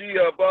that she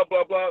blah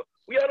blah blah.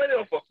 We all know they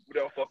don't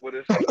fuck with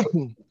us.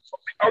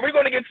 Are we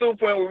going to get to a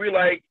point where we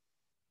like,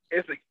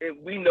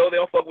 we know they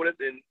don't fuck with us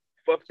and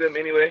fuck them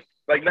anyway?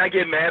 Like, not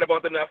get mad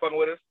about them not fucking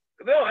with us?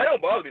 Because it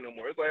don't bother me no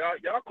more. It's like,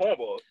 y'all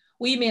cornballs.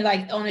 Well, you mean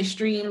like on a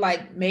stream,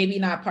 like maybe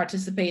not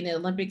participating in the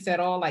Olympics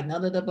at all, like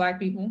none of the black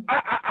people?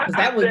 Because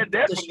that would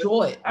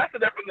destroy it. I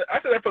said that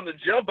from the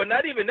jump, but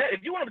not even that.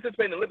 If you want to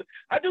participate in the Olympics,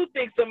 I do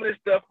think some of this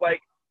stuff,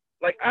 like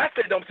I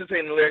said, don't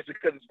participate in the Olympics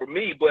because it's for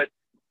me, but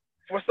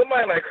for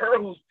somebody like her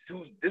who's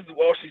this is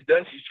all she's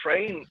done, she's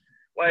trained,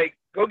 like,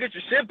 go get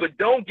your shit, but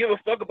don't give a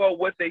fuck about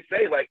what they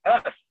say. Like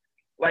us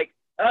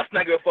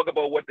not give a fuck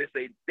about what they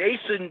say. They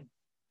shouldn't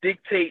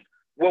dictate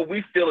what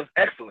we feel is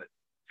excellent.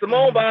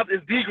 Simone Biles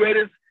is the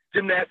greatest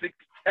gymnastic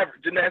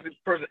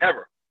person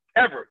ever.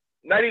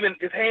 Not even,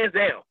 it's hands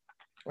down.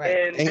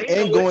 Right.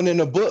 And going in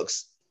the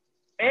books.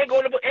 And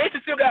she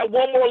still got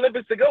one more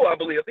Olympics to go, I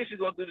believe. I think she's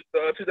going to do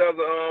the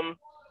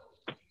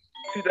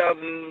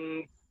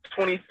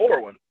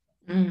 2024 one.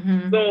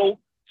 So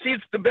she's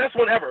the best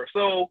one ever.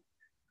 So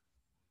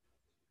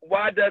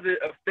why does it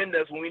offend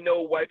us when we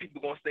know white people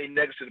are going to say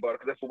negative about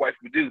it? Because that's what white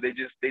people do. They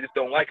just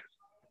don't like us.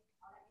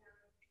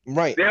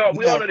 Right. We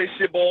all know they're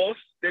shitballs.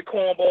 They're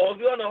cornballs.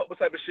 We all know what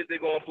type of shit they're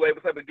going to play,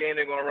 what type of game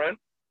they're going to run.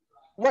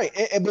 Right.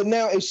 But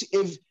now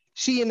if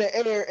she in the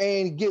air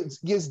and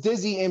gets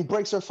dizzy and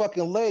breaks her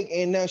fucking leg,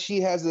 and now she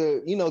has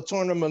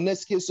torn her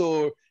meniscus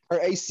or her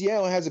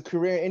ACL and has a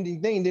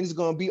career-ending thing, then it's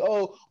gonna be,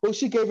 oh, well,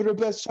 she gave it her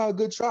best shot,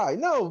 good try.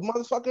 No,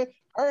 motherfucker,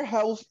 your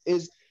health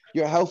is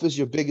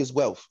your biggest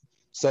wealth.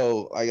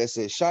 So, like I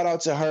said, shout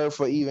out to her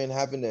for even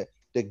having the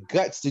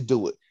guts to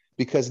do it,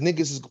 because niggas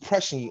is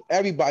pressuring you.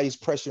 Everybody's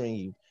pressuring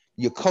you.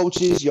 Your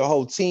coaches, your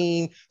whole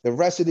team, the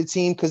rest of the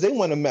team, because they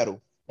want a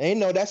medal.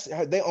 And that's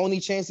their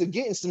only chance of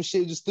getting some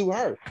shit just through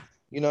her.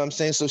 You know what I'm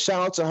saying? So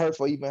shout out to her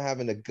for even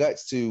having the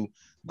guts to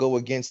go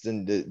against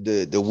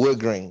the wood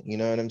grain, you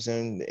know what I'm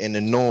saying? And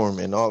the norm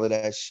and all of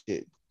that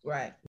shit.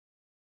 Right.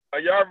 Are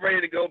y'all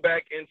ready to go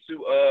back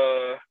into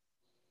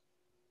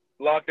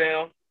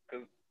lockdown?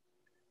 Because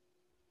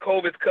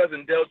COVID's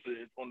cousin Delta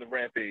is on the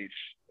rampage.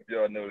 If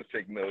y'all know to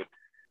take note.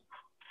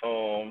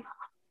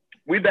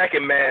 We back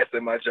in mass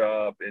at my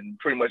job, and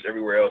pretty much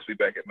everywhere else we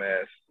back at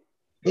mass.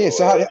 Yeah,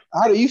 so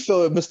how do you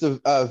feel,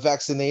 Mr.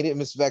 Vaccinated,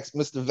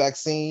 Mr.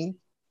 Vaccine?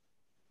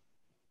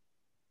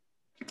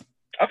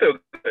 I feel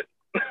good.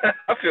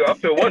 I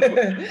feel wonderful.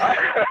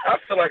 I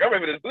feel like I'm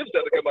ready for this booster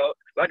shot to come out,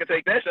 so I can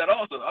take that shot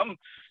also.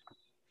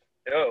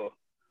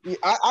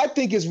 I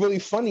think it's really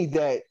funny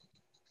that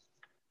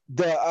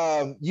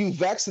you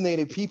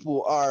vaccinated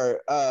people are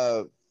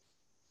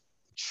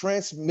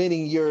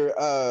transmitting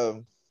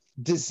your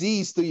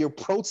disease through your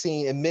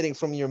protein emitting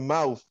from your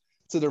mouth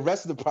to the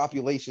rest of the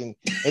population,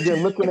 and they're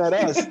looking at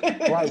us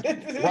like,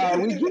 why are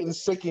we getting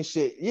sick and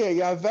shit? Yeah,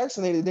 y'all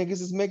vaccinated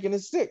niggas is making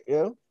us sick,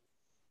 yo.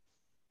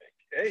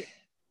 Hey.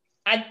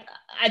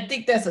 I I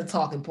think that's a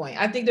talking point.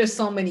 I think there's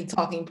so many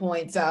talking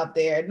points out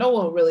there. No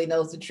one really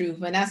knows the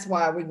truth. And that's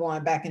why we're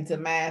going back into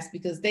masks,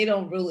 because they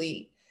don't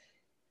really,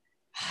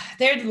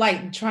 they're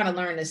like trying to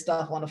learn this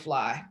stuff on the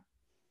fly.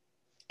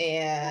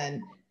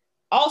 And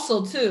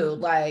also too,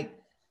 like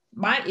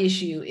my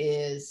issue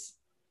is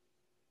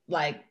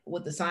like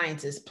with the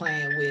scientists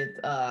playing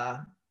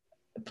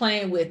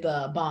with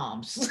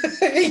bombs.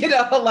 You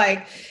know,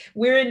 like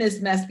we're in this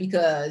mess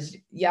because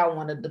y'all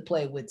wanted to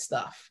play with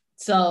stuff.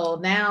 So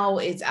now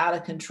it's out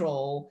of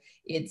control.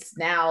 It's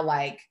now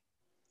like,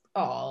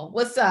 oh,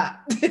 what's up?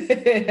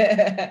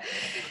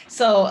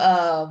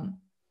 So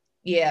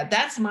yeah,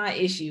 that's my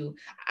issue.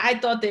 I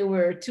thought they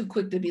were too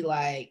quick to be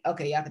like,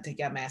 okay, y'all can take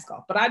your mask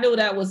off. But I knew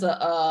that was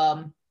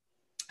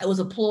it was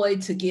a ploy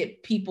to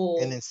get people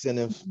an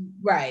incentive,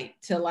 right,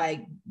 to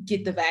like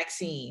get the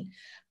vaccine.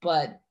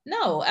 But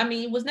no, I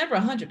mean, it was never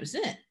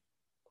 100%.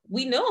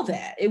 We know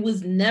that it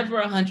was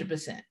never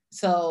 100%.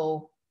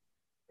 So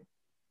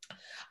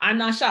I'm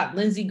not shocked.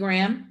 Lindsey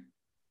Graham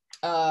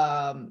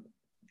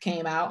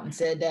came out and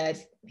said that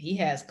he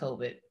has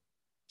COVID.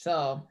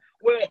 So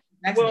well,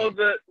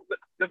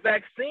 the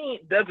vaccine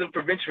doesn't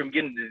prevent you from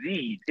getting the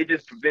disease. It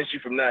just prevents you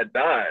from not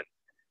dying.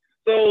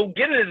 So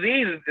getting the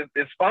disease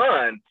is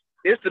fine.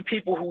 It's the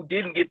people who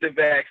didn't get the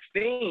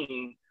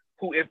vaccine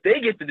who, if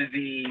they get the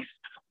disease,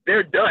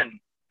 they're done.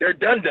 They're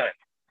done.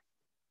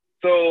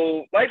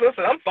 So, like I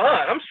said, I'm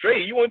fine. I'm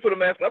straight. You want me to put a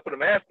mask on? I put a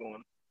mask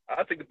on.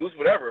 I'll take the boost,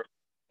 whatever.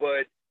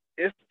 But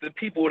it's the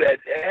people that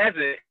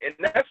hasn't. And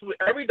that's what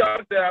every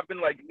doctor, I've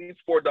been like at least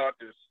 4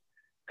 doctors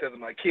because of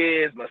my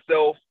kids,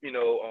 myself, you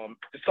know,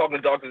 just talking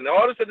to doctors. And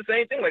all of them said the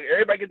same thing. Like,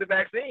 everybody get the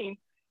vaccine.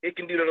 It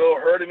can do the little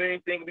herd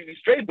immunity thing, we be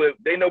straight, but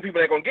they know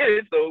people ain't going to get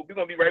it. So we're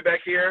going to be right back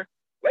here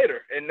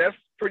later. And that's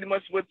pretty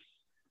much what's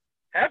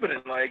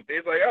happening. Like,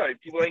 they're like, all right,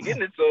 people ain't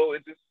getting it. So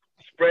it's just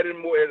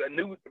spreading more as a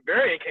new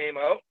variant came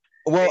out.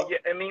 Well, yeah,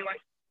 I mean, like,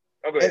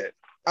 oh, go ahead.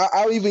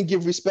 I'll even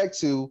give respect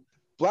to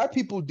Black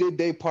people did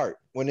their part.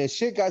 When the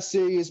shit got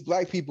serious,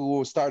 Black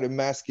people started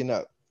masking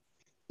up.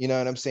 You know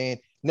what I'm saying?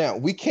 Now,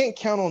 we can't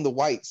count on the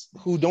whites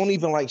who don't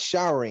even like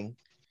showering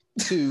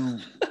to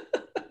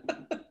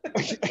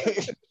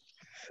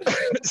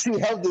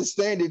have the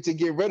standard to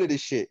get rid of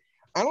this shit.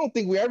 I don't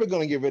think we're ever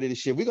going to get rid of this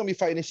shit. We're going to be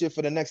fighting this shit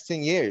for the next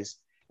 10 years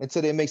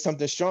until they make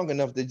something strong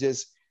enough to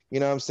just, you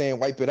know what I'm saying,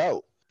 wipe it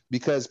out.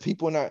 Because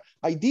people are not,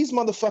 like, these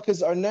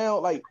motherfuckers are now,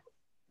 like,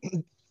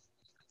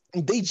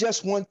 they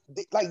just want,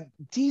 like,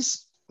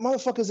 these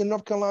motherfuckers in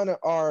North Carolina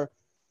are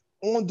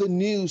on the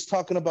news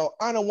talking about,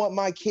 I don't want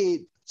my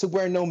kid to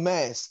wear no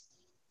mask,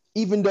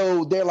 even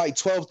though they're like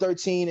 12,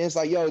 13, and it's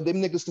like, yo, them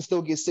niggas can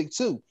still get sick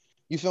too.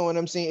 You feel what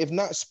I'm saying? If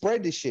not,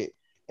 spread this shit.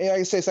 And like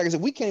I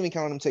said, we can't even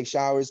count on them to take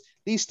showers.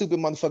 These stupid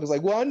motherfuckers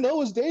like, well, I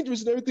know it's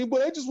dangerous and everything,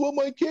 but I just want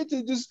my kid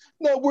to just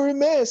not wear a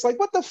mask. Like,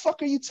 what the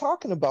fuck are you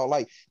talking about?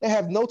 Like, they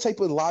have no type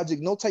of logic,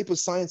 no type of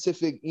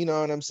scientific, you know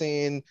what I'm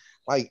saying,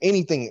 like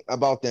anything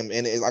about them.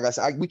 And like I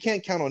said, we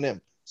can't count on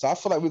them. So I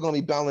feel like we're going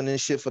to be battling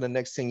this shit for the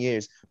next 10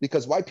 years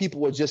because white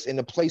people are just in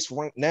a place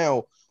right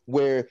now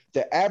where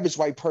the average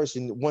white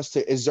person wants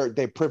to exert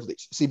their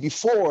privilege. See,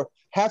 before,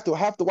 half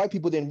the white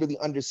people didn't really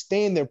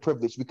understand their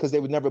privilege because they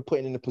were never put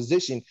in a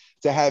position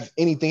to have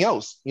anything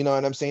else. You know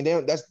what I'm saying?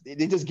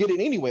 They just get it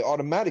anyway,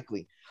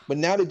 automatically. But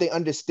now that they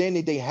understand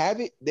that they have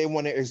it, they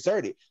want to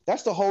exert it.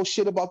 That's the whole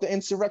shit about the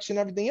insurrection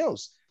and everything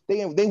else.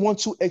 They want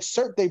to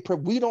exert their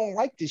privilege. We don't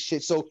like this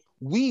shit, so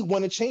we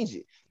want to change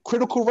it.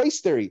 Critical race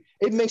theory.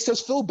 It makes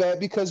us feel bad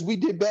because we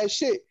did bad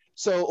shit.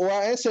 So, or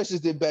our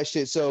ancestors did bad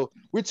shit. So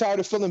we're tired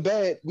of feeling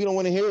bad. We don't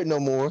want to hear it no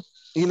more.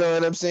 You know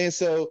what I'm saying?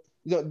 So,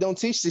 don't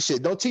teach the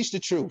shit. Don't teach the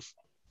truth.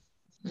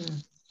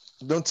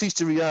 Don't teach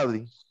the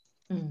reality.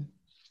 I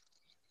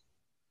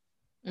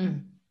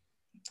don't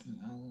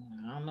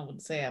know what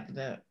to say after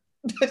that.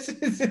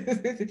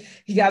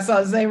 You got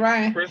something to say,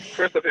 Ryan? Chris,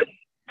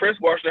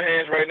 wash your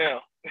hands right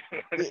now.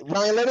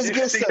 Ryan, let us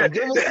get some.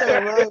 Give us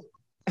some, Ryan.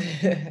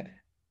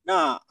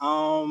 Nah,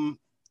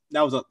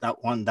 that was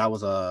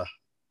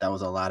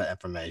a lot of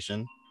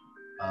information.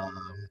 I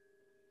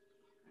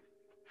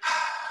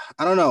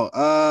don't know.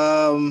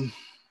 I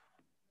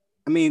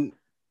mean,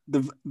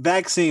 the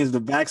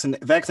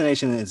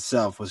vaccination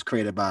itself was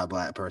created by a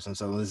Black person,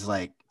 so it's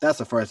like that's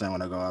the first thing I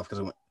want to go off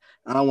because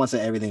I don't want to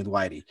say everything's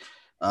whitey.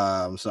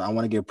 So I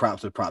want to give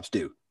props where props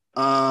due.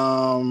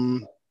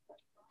 Shout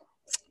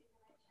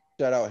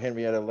out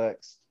Henrietta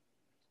Lex.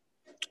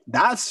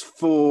 That's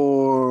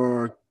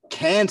for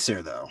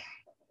cancer, though.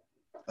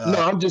 No,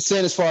 I'm just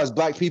saying as far as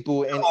Black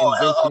people and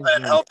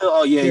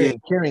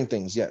curing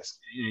things, yes.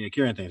 Yeah,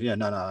 curing things. Yeah,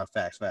 no,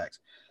 facts.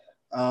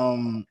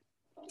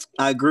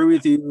 I agree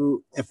with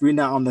you. If we're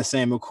not on the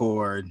same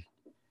accord,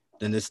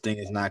 then this thing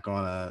is not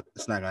gonna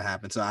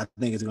happen. So I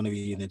think it's gonna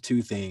be either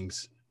two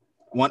things.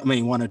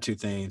 One or two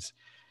things.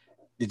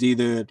 It's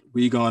either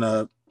we're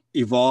gonna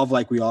evolve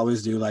like we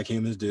always do, like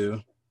humans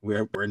do.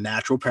 We're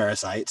natural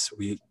parasites.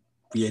 We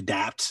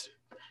adapt,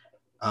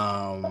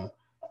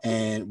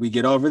 and we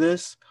get over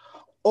this,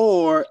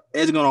 or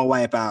it's gonna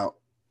wipe out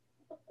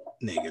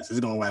niggas.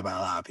 It's gonna wipe out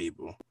a lot of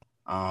people.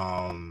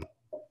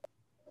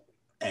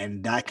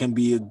 And that can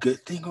be a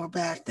good thing or a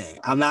bad thing.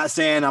 I'm not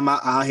saying I'm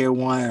out here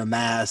wanting a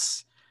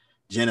mass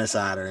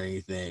genocide or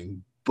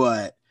anything,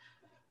 but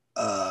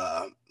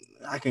I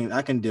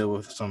can deal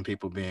with some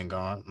people being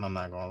gone. I'm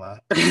not gonna lie.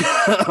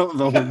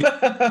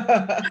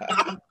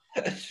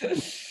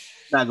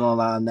 Not gonna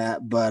lie on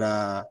that,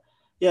 but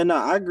yeah, no,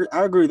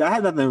 I agree. I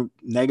have nothing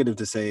negative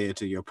to say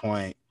to your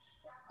point.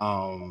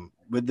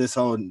 With this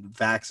whole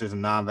vaxxers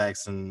and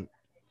non-vaccine,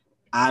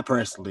 I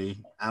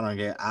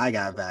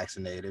got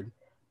vaccinated.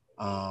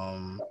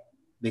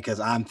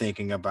 Because I'm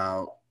thinking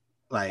about,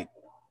 like,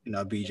 you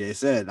know, BJ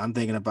said, I'm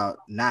thinking about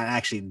not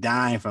actually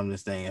dying from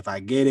this thing. If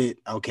I get it,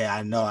 okay,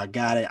 I know I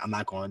got it. I'm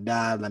not going to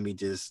die. Let me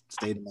just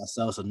stay to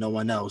myself so no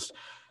one else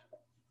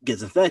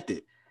gets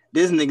infected.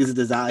 This niggas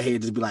is out here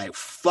just be like,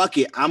 fuck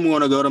it. I'm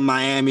going to go to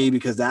Miami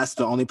because that's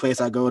the only place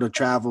I go to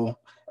travel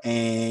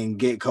and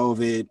get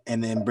COVID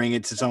and then bring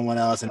it to someone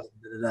else and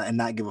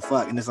not give a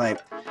fuck. And it's like,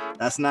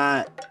 that's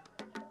not,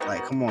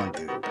 like, come on,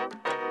 dude.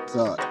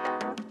 So,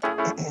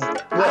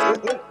 well,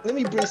 let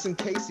me bring some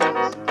cases.